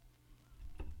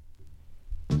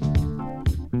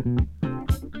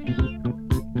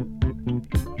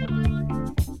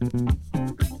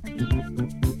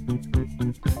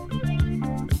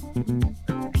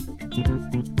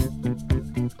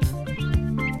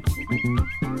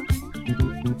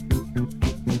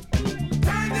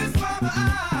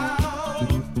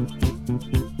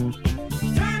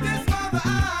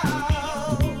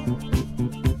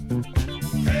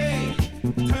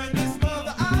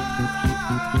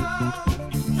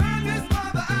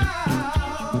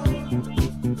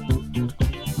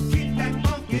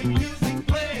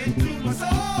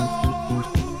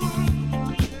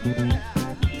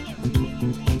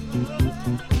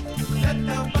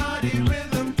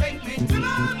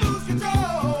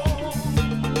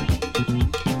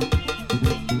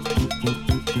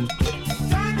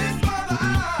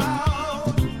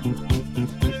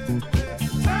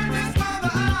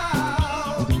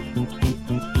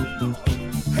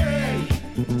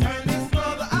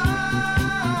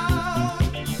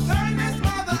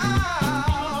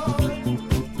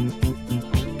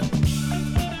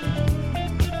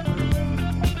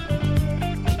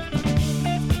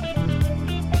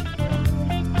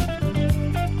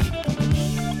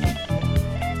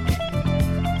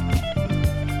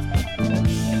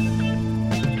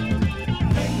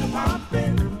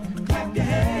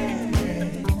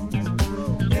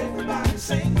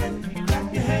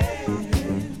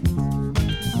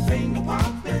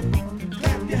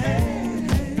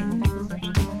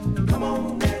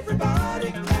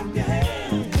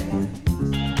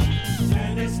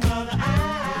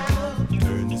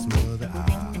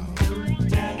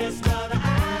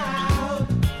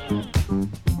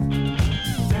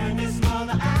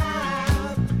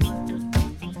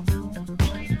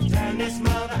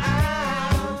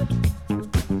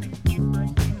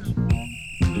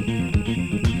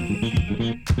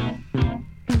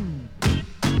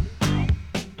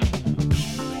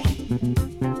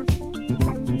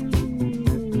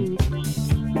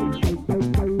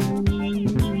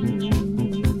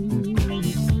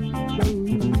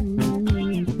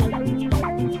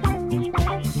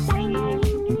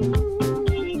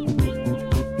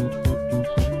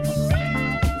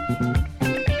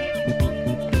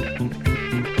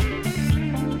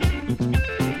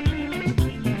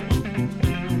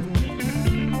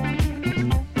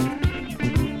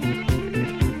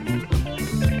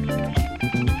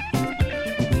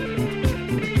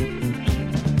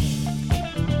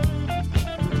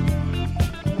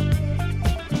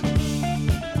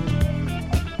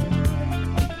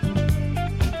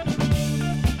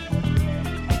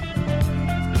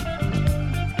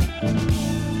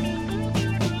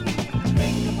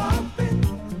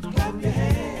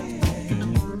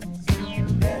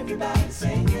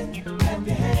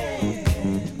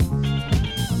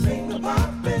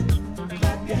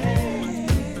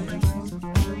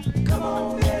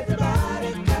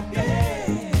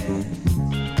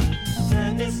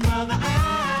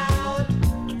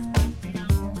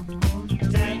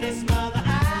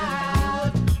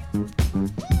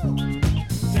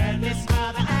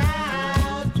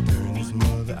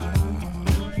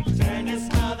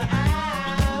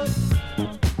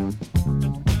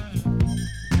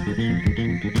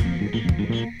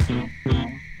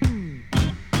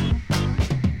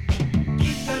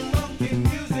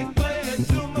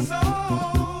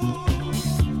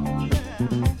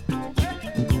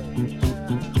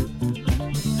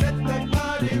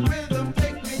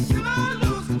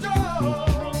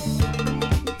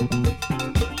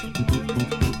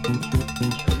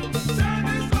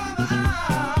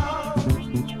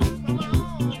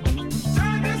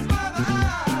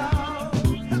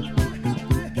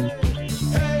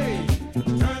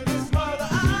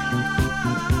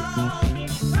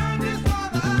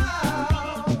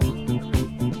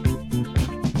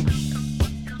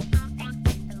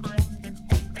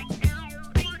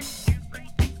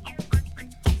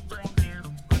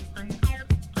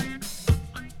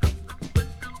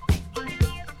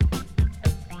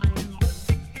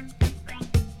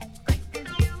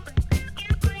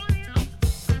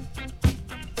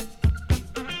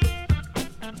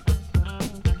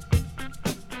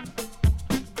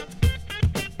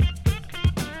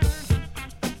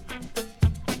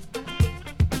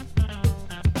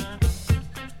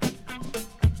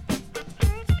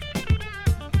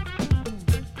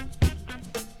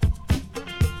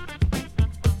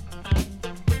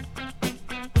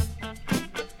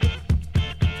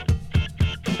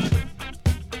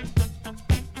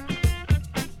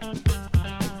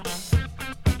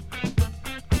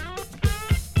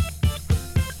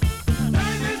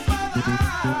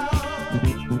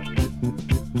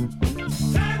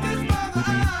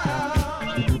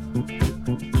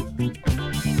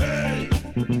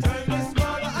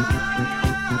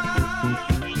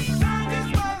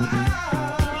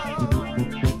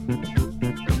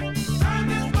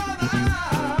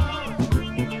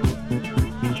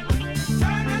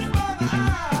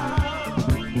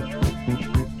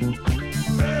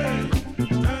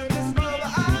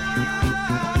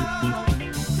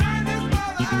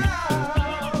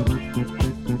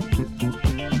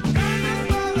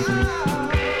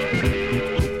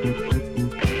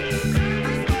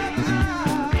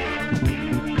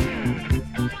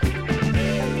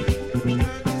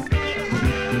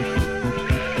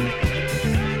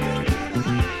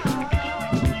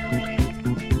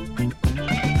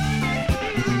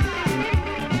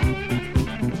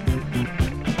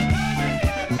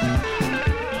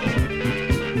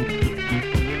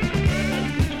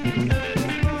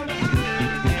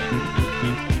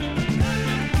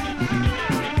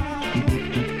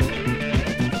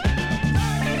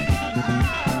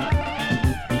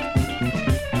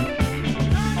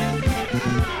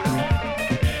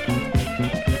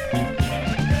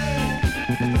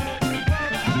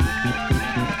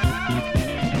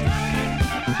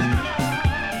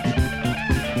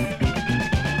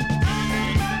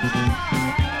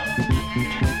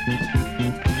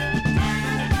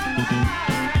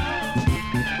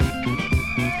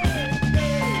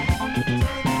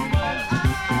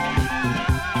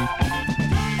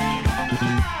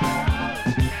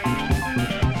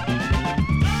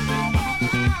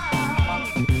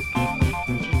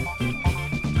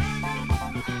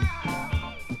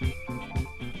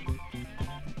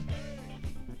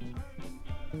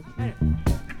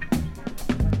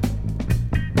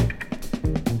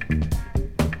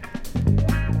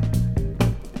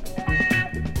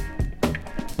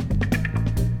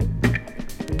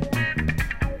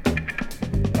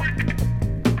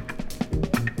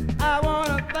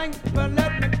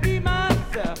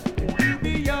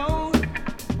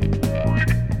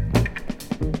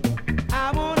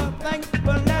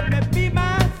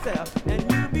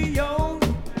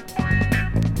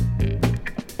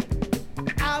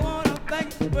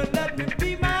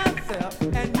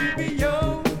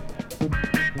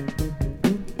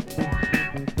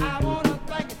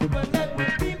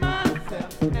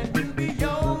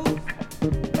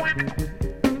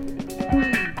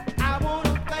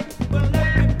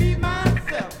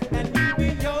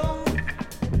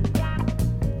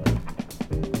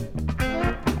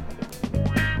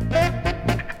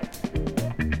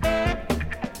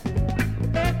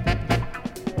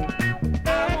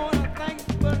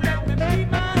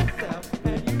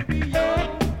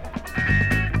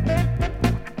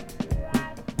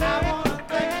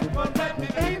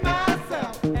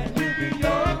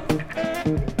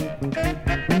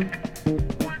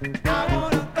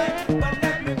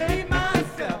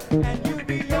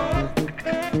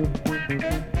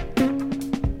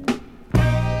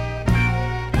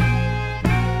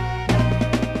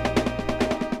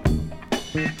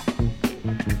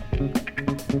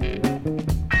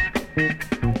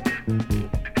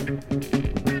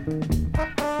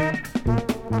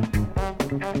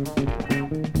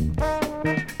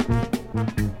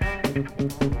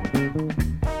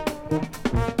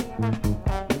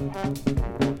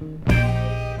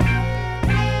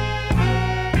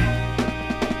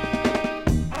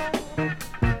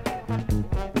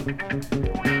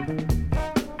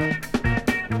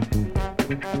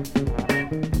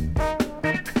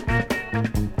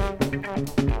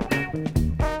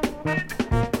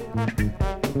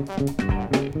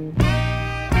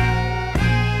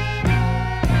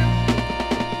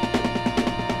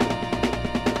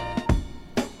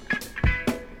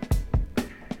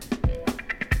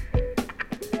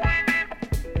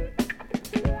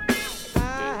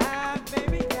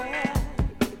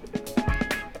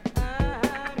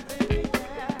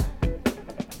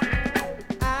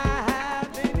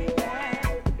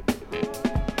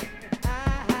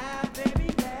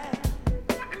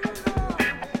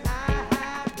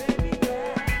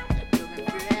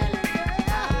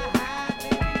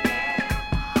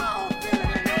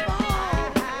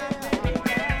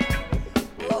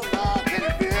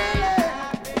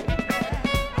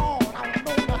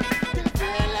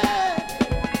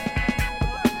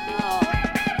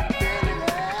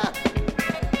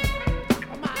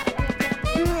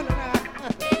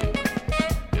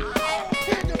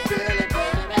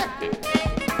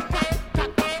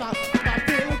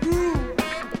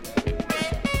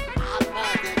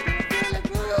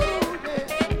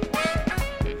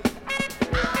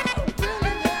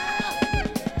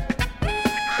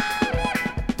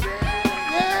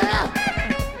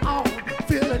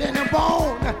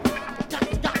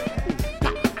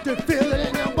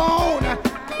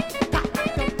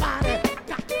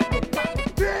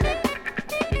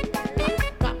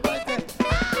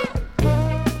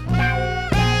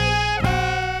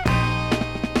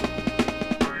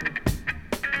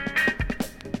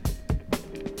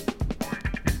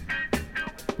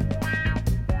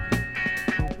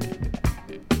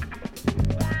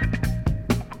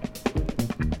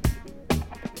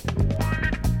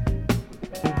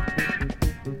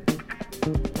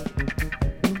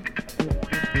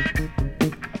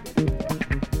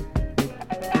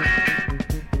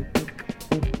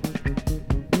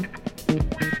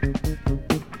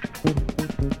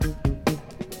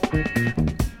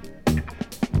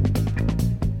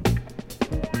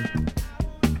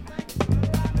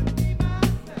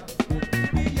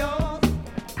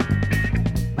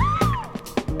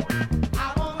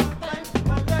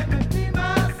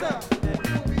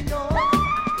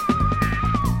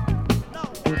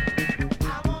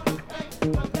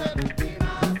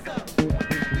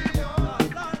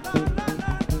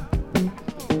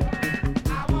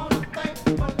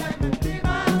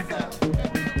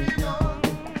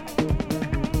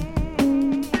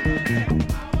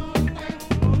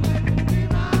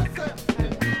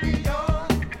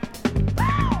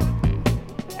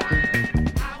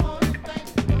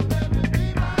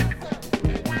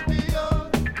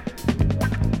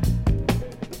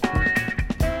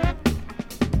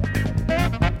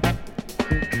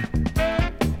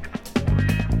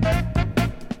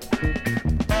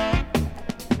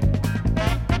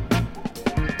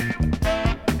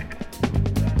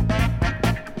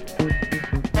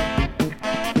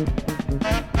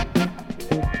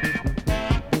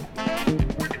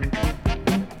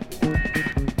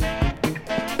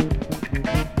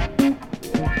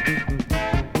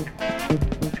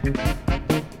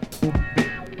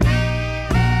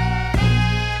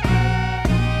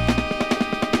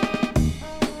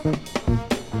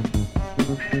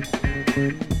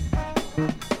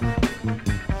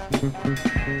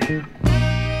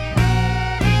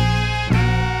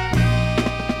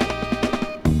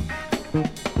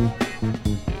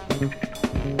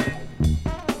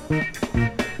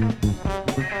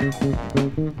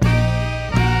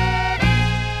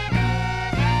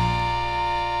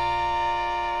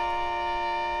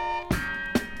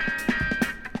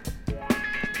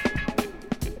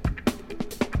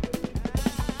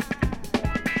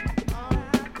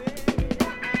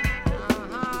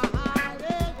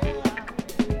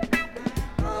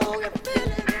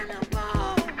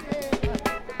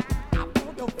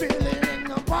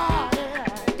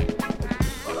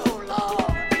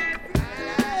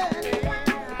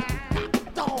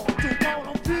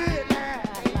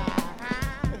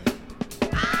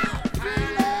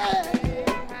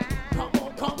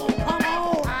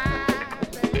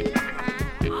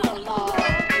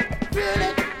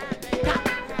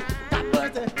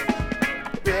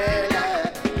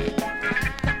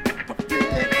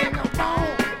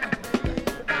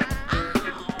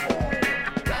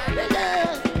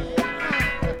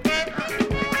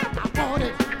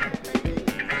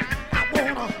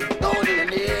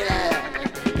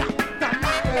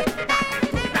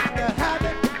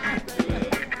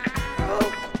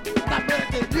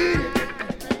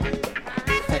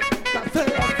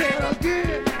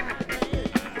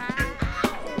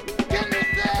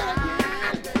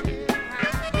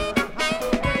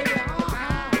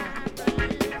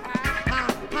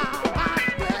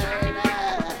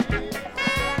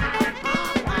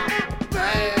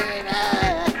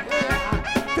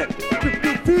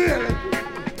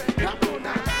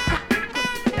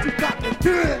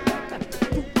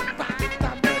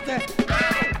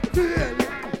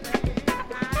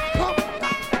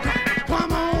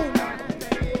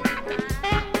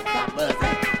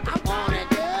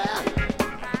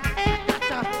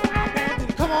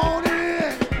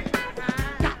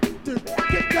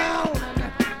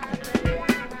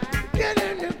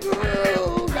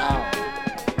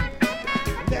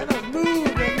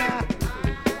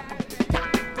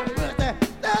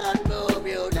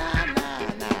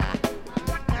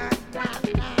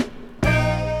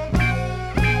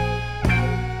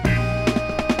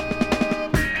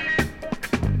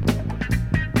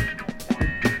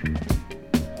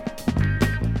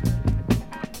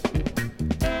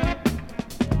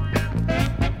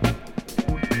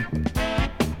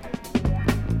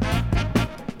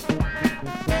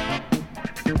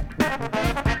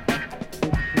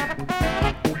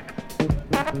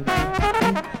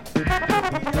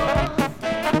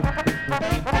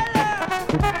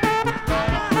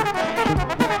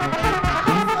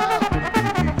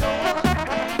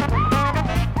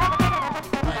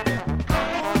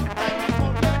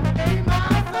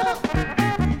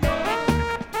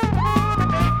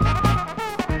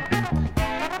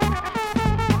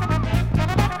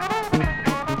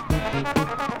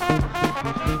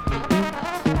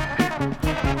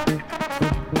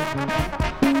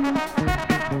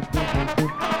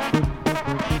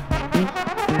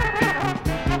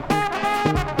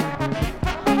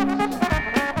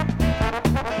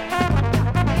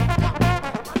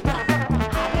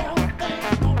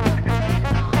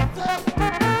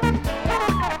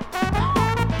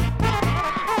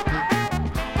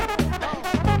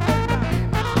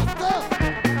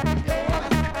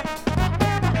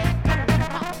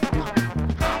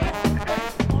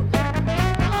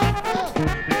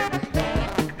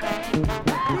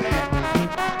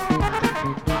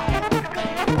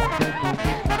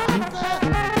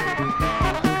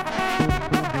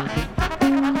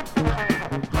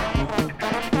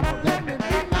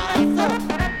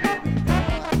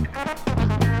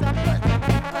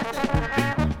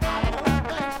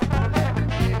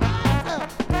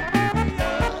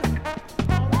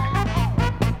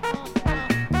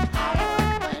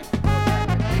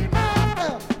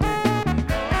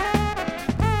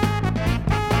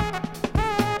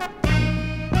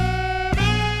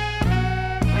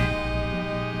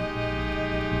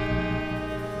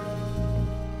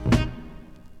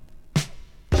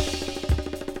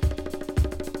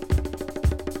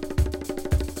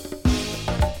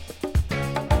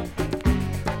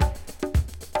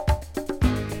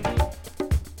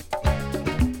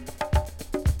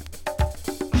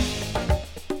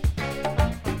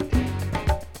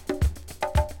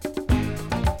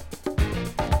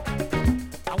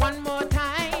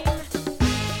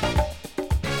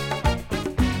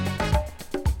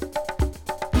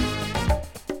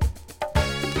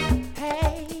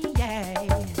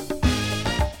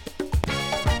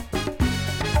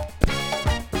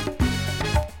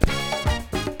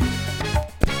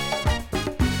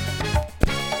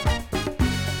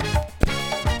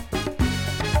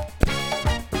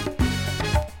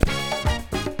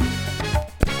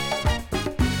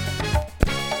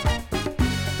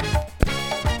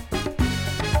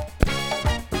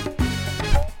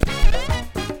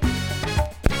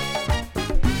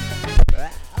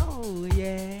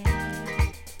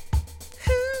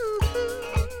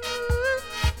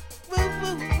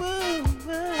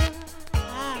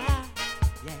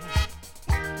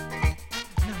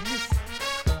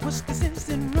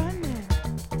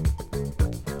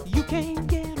 can't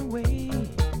get away.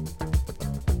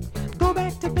 Go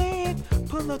back to bed,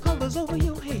 pull the covers over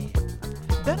your head.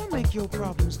 That'll make your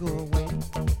problems go away.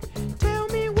 Tell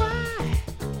me why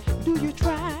do you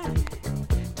try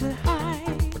to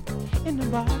hide in the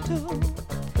bottle?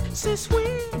 Since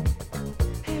when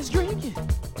has drinking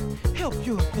helped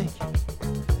your thinking?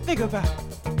 Think about it.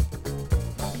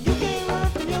 You can't run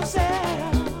from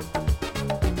yourself.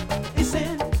 It's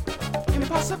an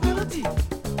impossibility.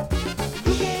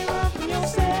 You can't run from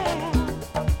yourself.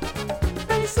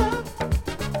 Face up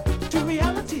to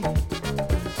reality.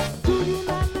 Do you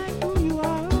not like who you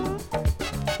are?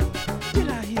 Did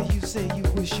I hear you say you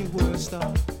wish you were a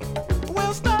star?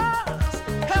 Well, stars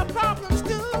have problems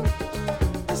too,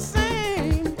 the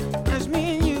same as me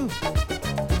and you.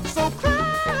 So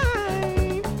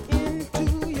climb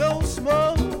into your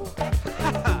smoke.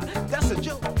 That's a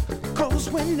joke. 'Cause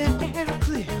when the air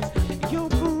clears, your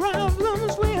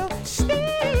problems will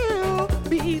still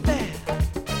be there.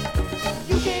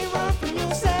 You can't run from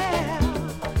yourself.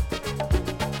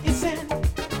 It's an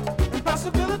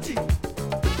impossibility.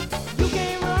 You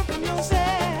can't run from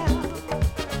yourself.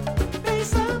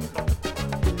 Face up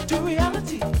to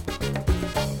reality.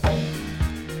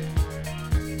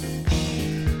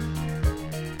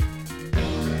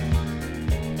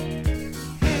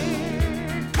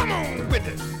 Come on with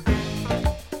it.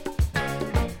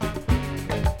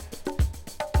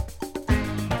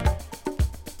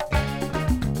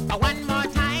 One more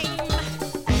time.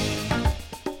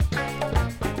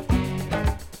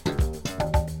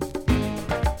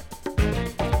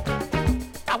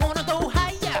 I wanna go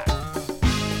higher.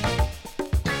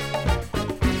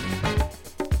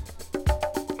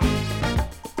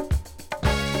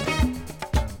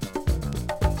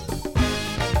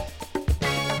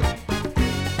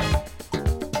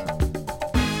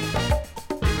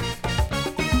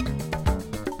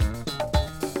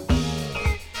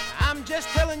 I'm just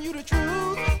telling you the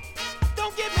truth.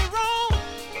 Don't get me wrong.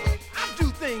 I do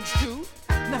things too.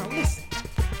 Now listen.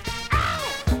 Ow!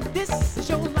 This is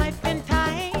your life and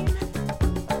time.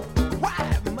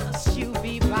 Why must you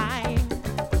be blind?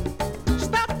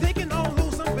 Stop taking all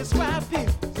those unprescribed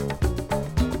pills.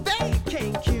 They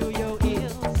can't cure your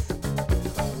ills.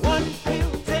 One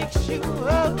pill takes you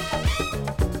up.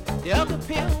 The other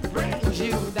pill brings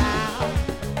you down.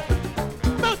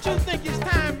 Don't you think it's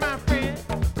time, my friend,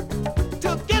 to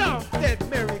get off that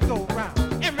merry-go-round?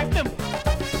 And remember,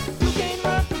 you can't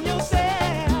run from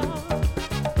yourself.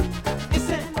 It's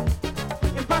an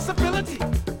impossibility.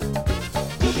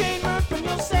 You can't run from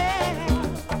yourself.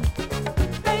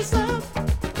 Face up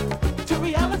to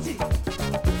reality.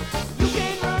 You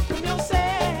can't run from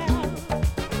yourself.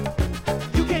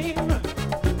 You can't run.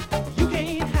 You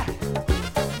can't hide.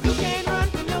 You can't run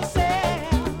from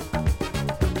yourself.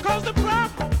 'Cause the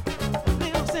problem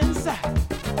lives inside.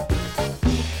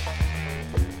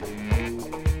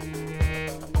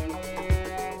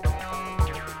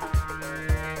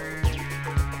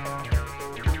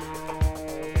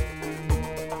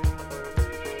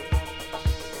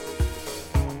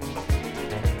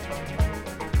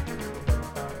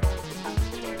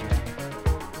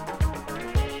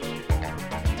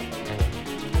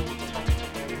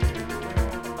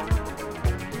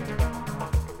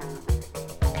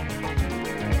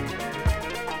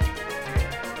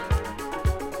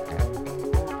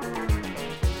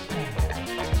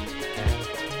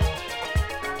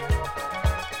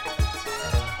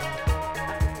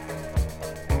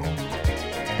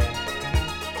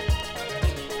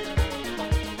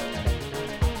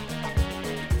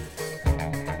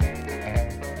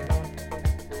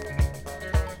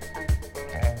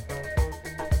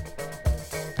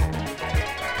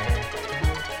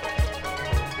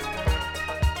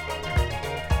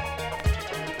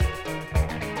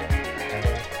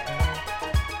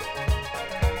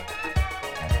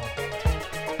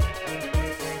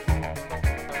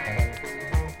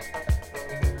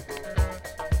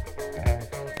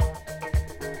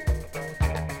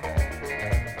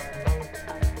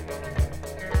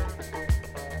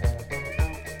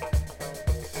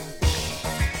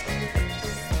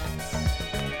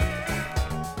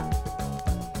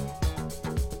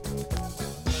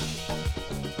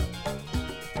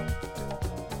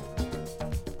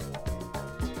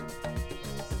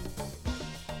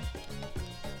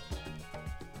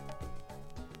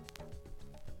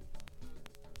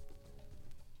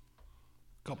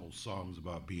 Couple songs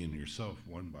about being yourself,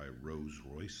 one by Rose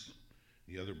Royce,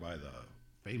 the other by the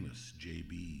famous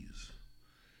JBs.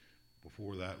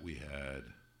 Before that we had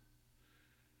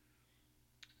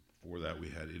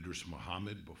Idris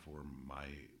Muhammad, before my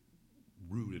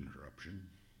rude interruption.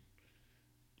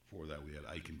 Before that, we had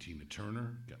Ike and Tina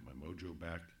Turner, Got My Mojo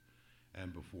Back.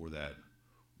 And before that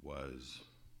was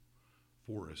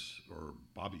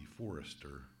Bobby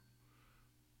Forrester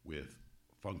with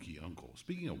Funky Uncle.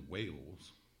 Speaking of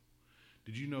whales,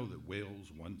 did you know that whales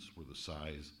once were the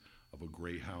size of a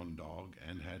greyhound dog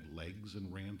and had legs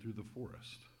and ran through the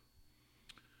forest?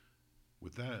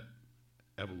 With that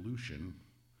evolution,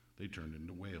 they turned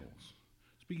into whales.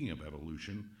 Speaking of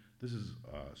evolution, this is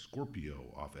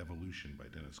Scorpio off Evolution by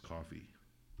Dennis Coffey.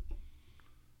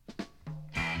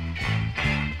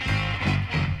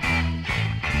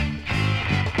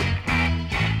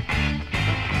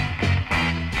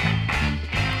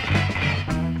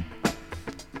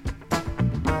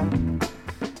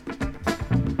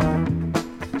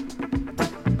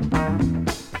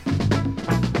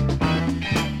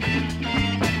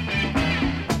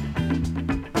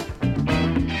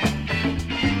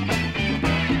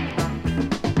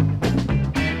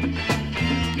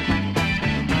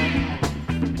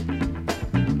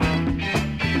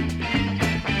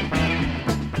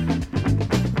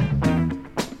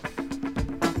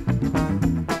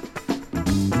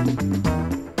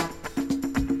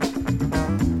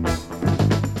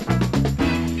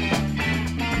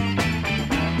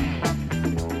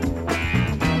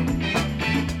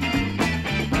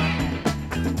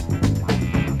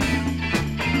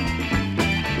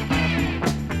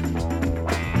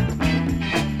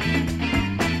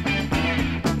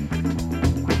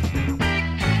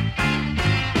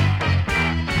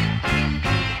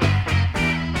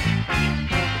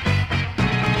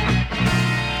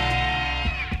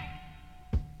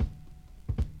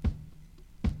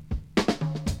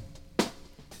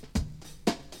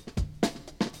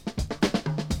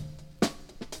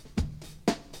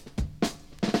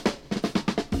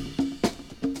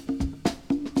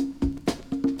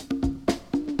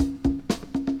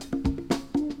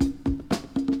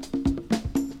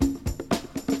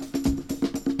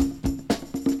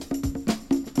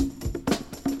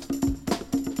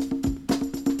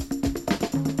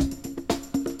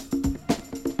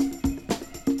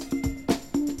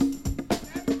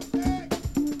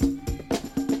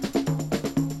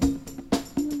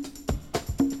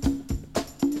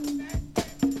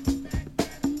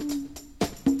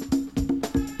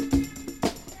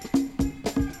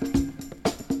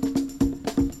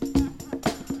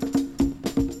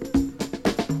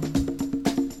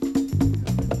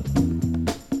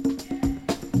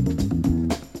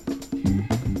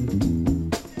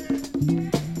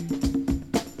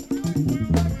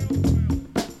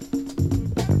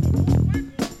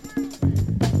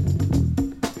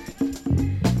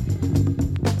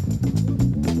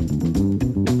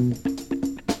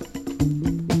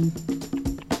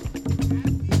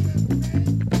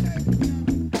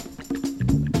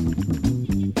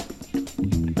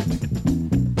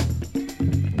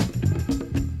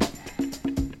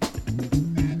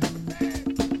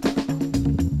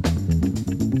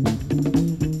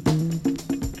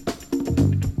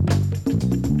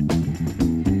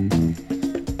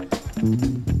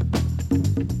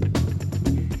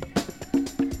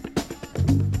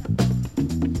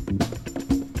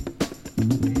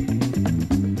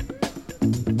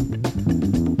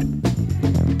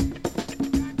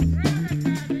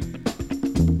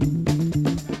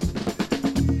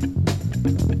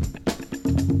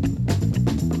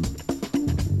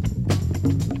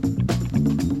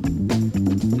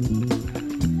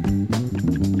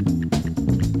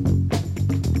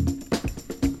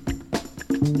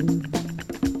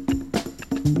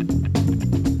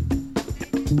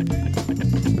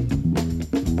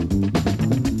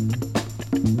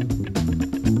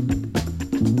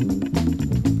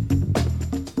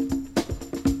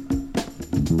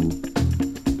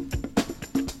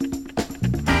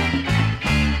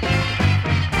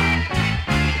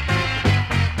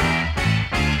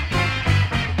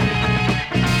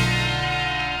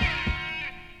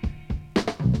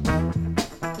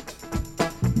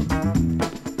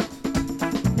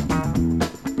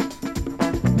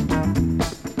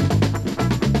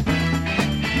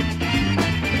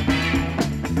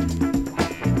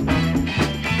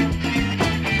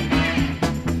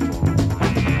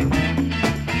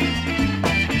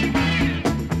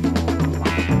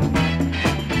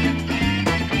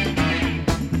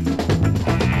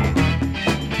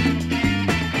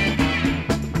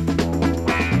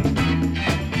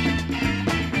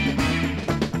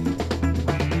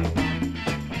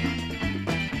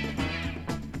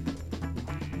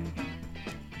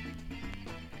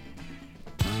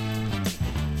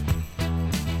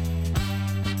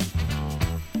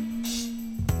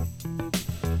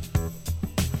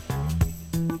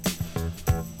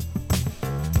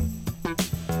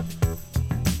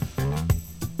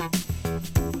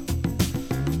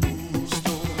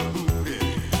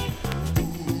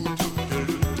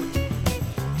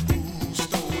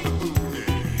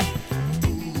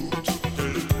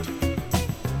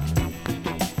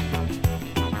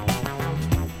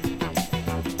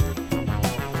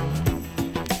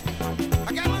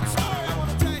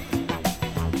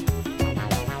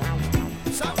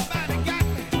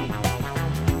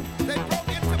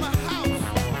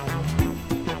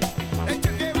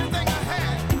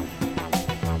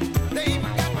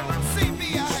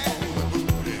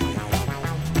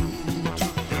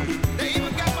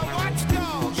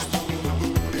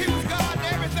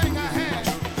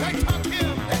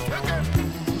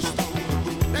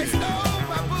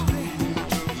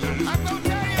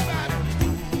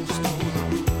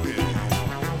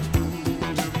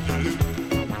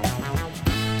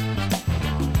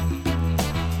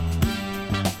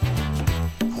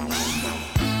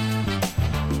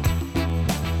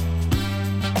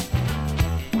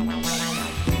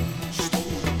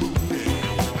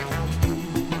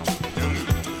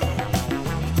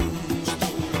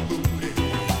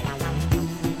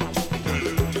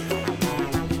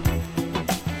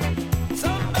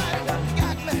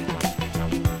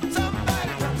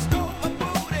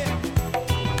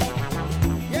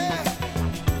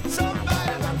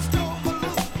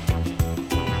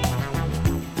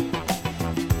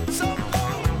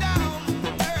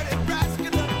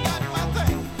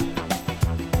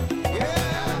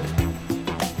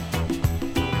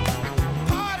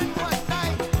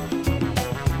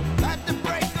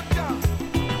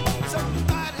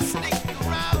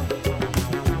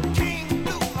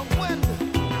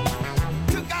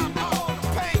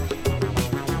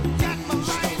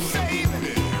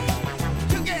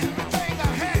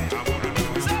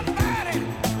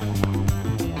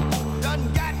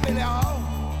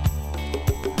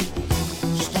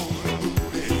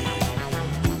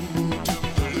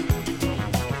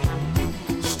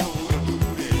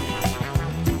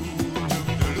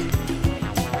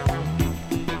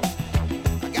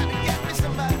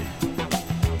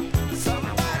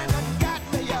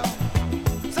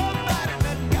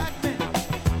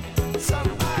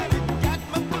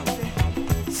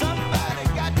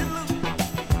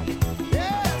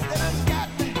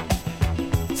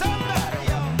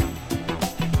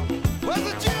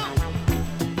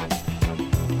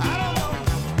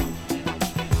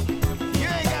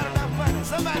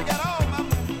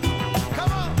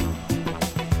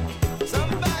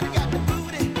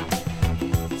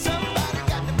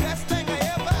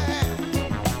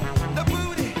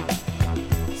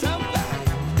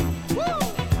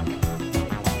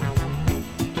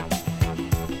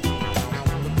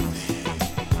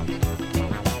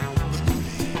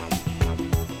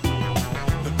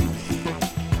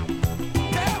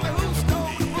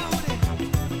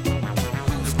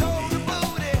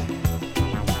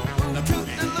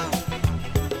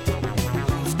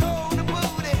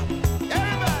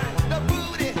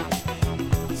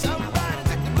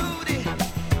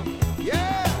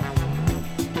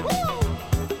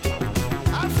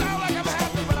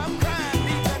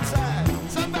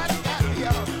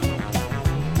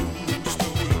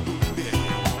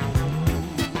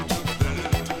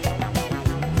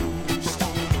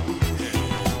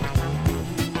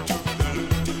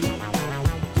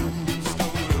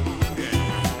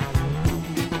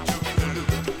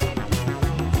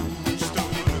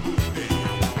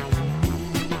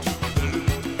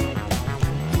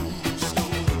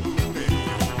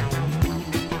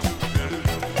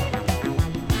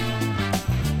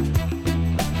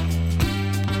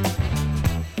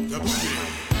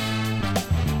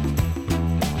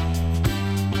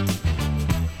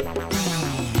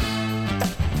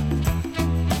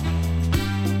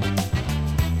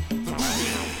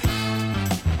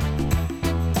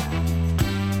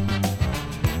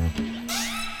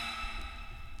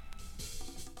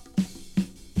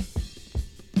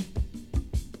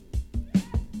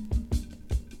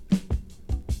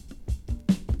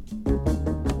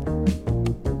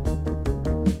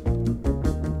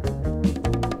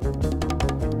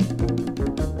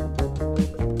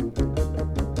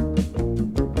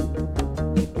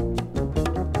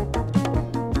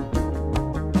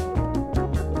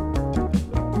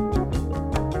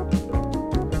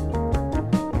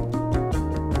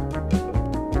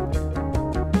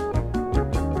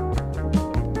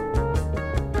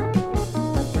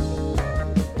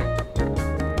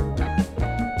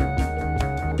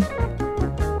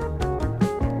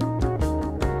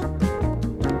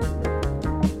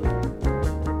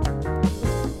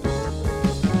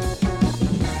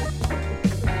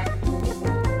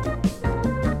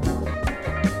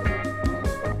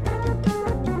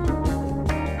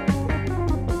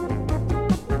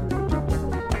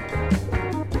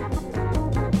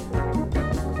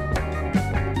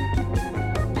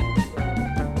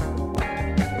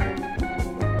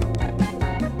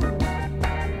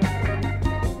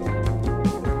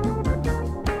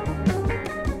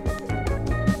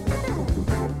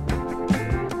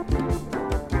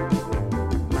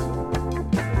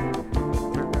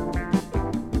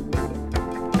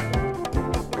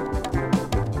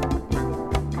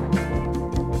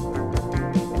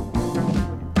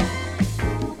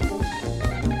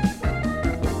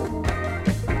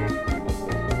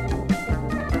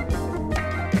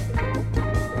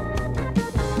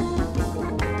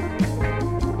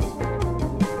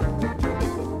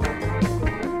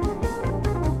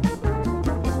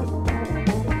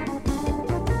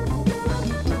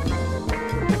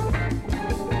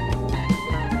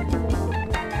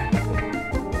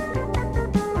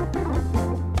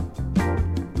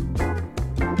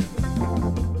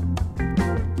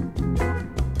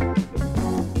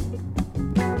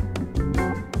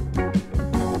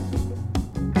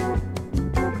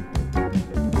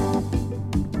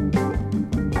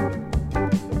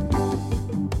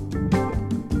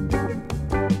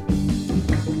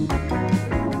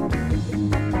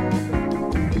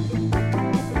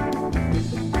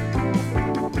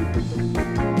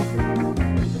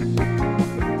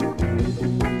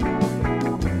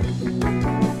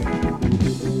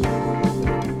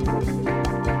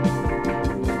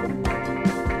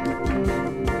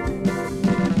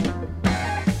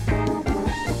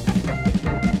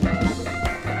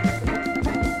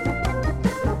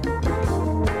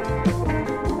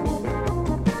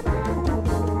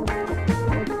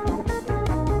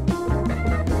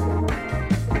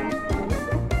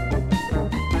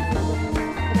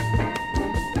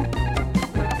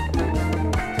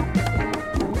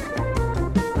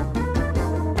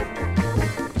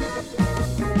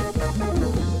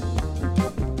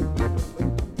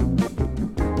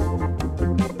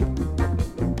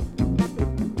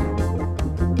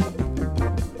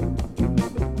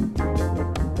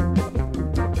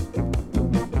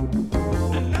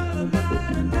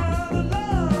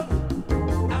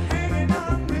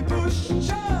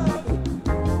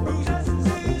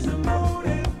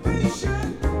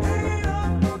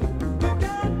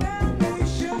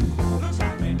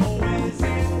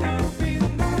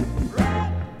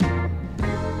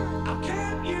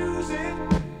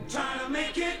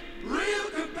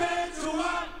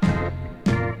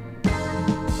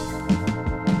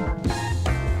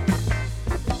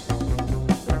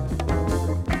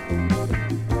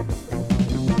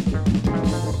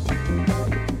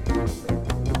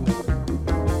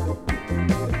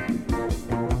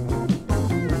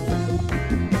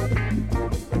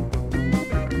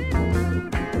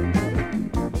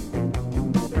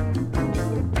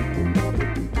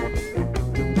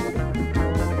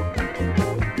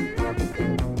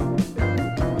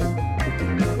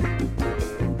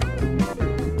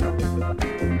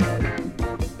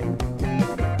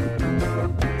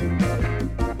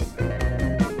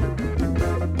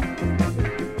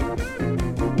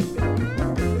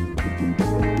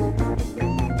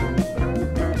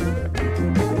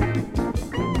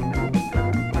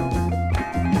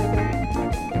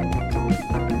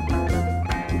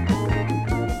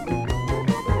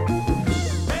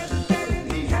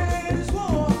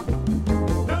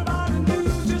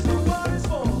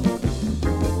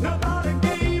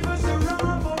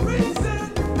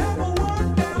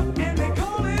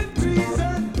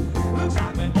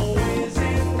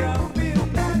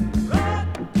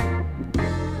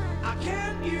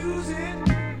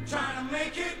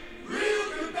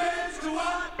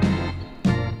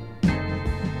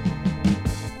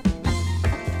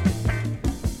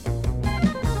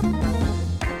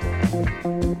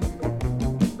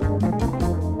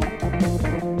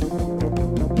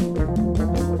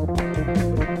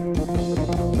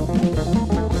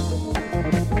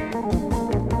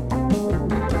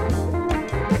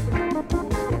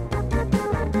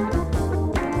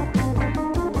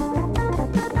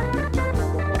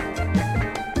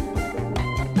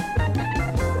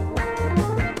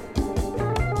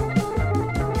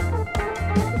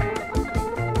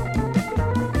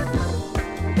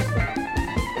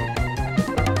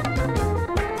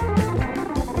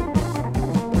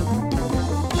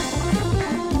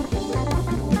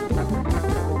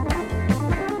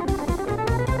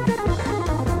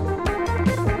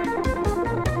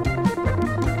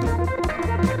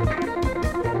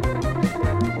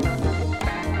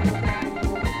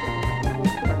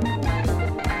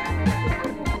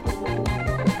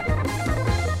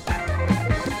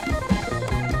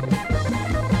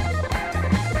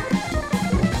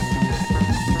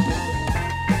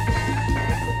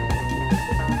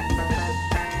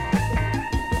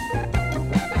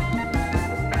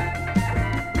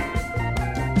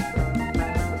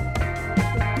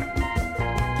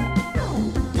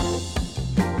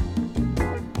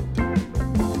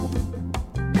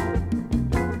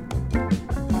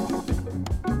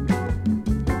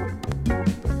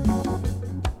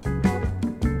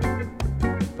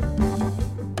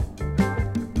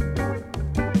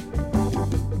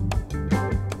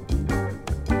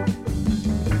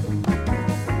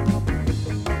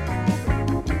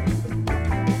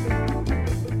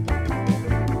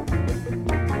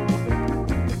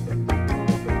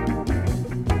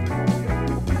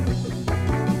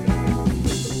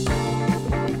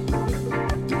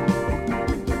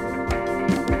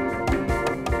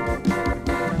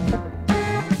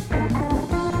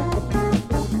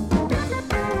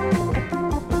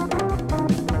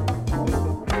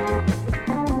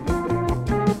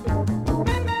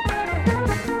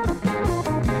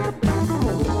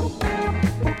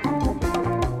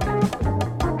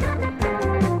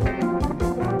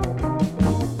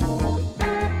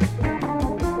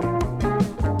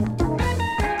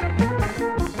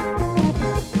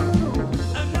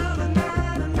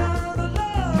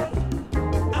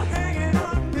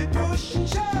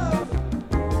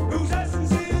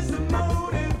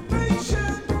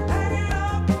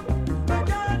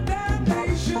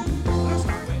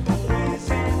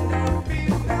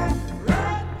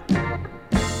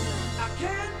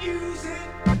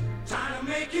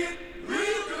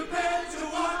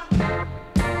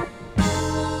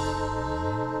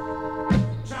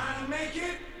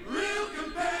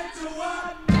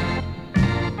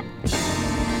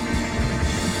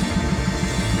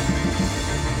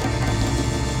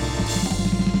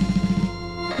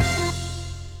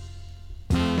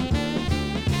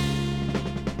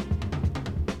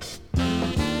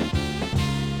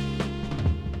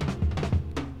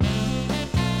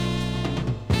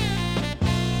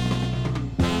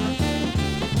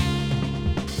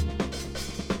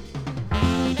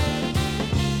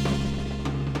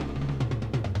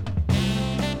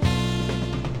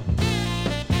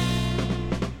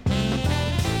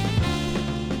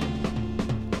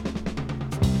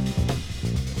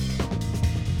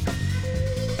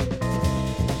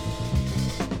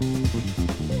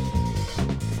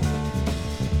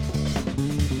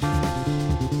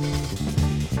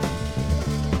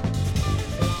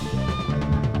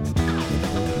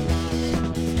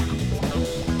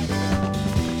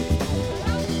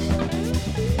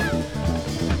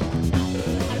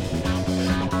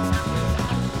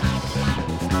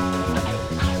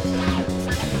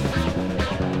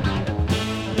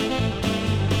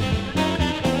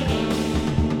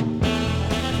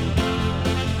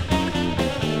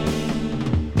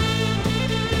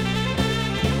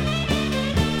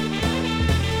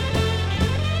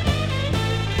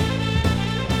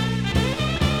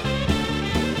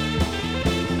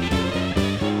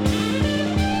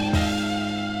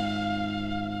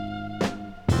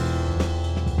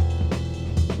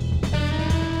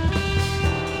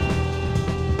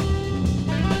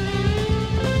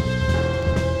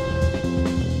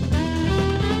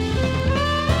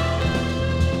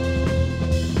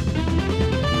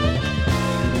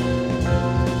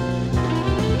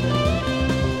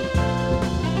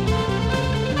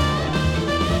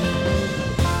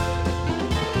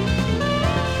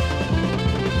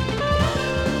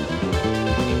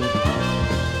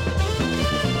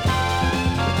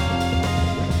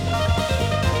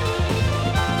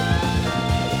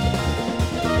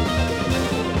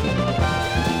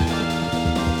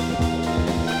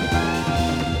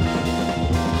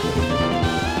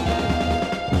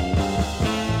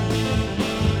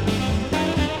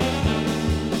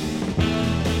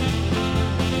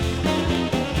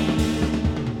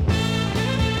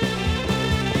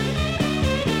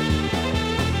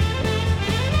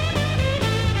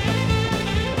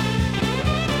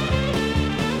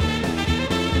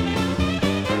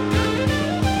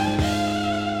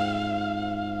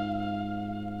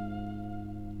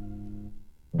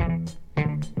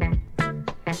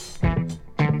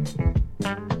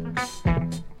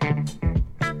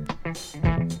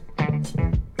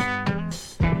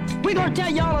 We're gonna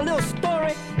tell y'all a little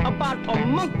story about a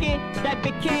monkey that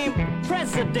became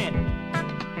president.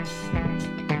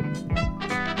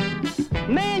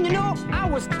 Man, you know, I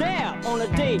was there on the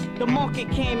day the monkey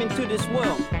came into this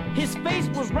world. His face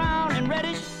was round and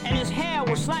reddish, and his hair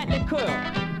was slightly curled.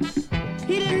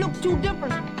 He didn't look too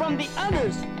different from the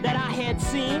others that I had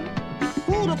seen.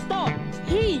 Who'd have thought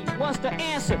he was the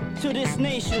answer to this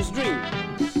nation's dream?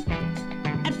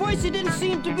 At first, he didn't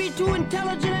seem to be too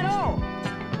intelligent at all.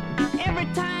 Every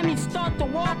time he'd start to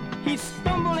walk, he'd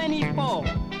stumble and he'd fall.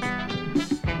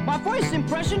 My first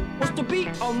impression was to be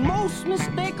a most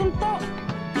mistaken thought.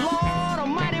 Lord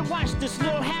Almighty, watch this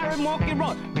little hairy monkey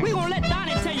run. We gonna let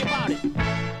Donnie tell you about it.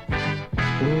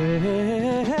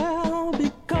 Well,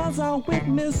 because I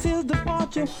witnessed his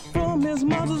departure from his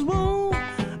mother's womb,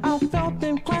 I felt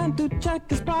inclined to check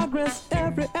his progress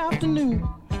every afternoon.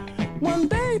 One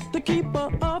day, the keeper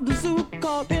of the zoo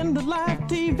called in the live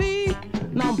TV.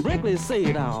 Now Brinkley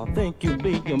said, I think you'll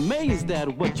be amazed at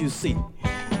what you see.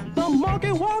 The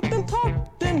monkey walked and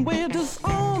talked and waved his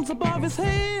arms above his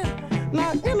head.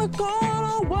 Now in the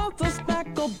corner was a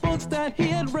stack of books that he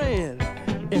had read.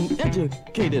 An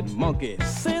educated monkey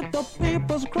sent the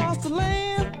papers across the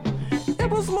land. It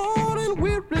was more than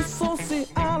weary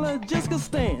sociologists could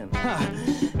stand.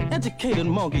 Educated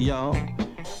monkey, y'all.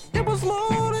 It was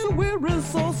more than weary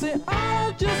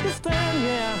sociologists could stand,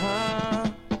 yeah.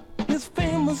 His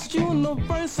famous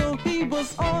universal, he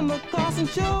was on the Carson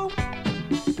show.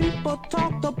 People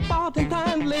talked about him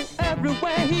kindly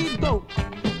everywhere he'd go.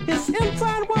 His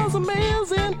insight was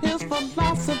amazing, his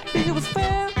philosophy was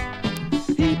fair.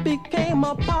 He became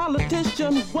a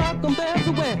politician, welcomed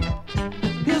everywhere.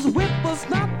 His wit was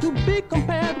not to be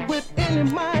compared with any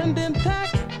mind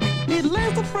intact. He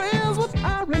laced the phrase with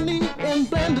irony and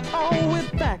blended all with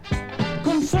fact.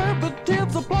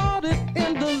 Conservatives applauded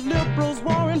and the liberals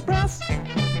were impressed.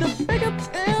 The bigots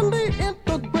and the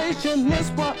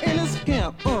integrationists were in his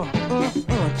camp.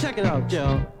 Check it out,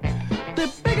 y'all. The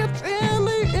bigots and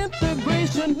the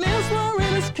integrationists were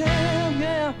in his camp,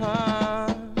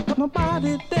 yeah. But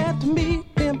nobody dared to meet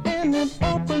him in an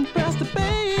open press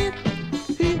debate.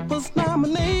 He was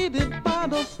nominated by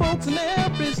the folks in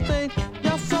every state.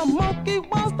 Yes, some monkey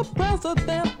was the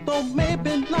president, though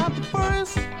maybe not the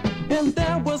first. And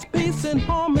there was peace and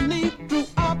harmony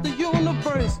throughout the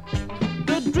universe.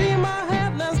 The dream I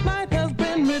had last night has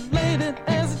been related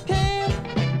as it can.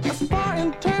 As for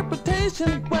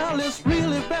interpretation, well, it's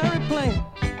really very plain.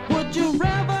 Would you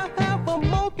rather have a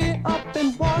monkey up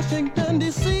in Washington,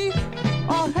 D.C.,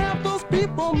 or have those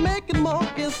people making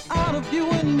monkeys out of you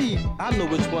and me? I know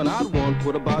which one I'd want.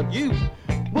 What about you?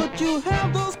 Would you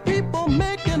have those people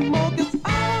making monkeys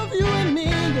out of you and me?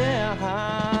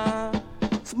 Yeah.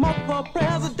 Smoke for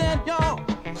president, y'all.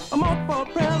 A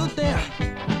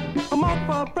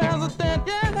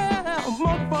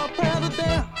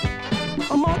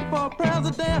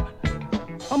president.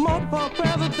 I'm running for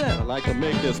president. I'd like to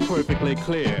make this perfectly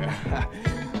clear.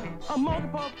 I'm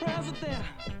running for president.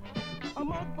 I'm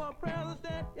running for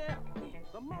president, yeah.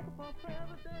 I'm running for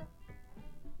president.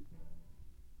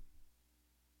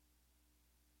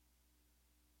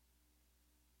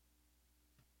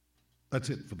 That's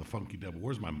it for the Funky Devil.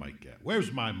 Where's my mic at?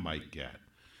 Where's my mic at?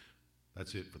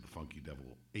 That's it for the Funky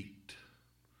Devil 8.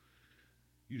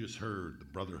 You just heard the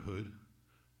Brotherhood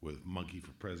with Monkey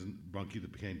for President, Monkey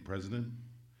that became president,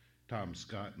 Tom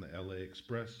Scott and the LA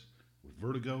Express with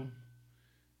Vertigo,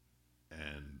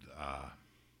 and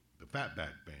the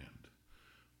Fatback Band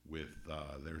with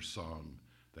their song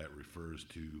that refers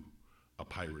to a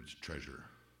pirate's treasure.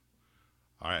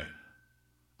 All right,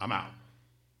 I'm out.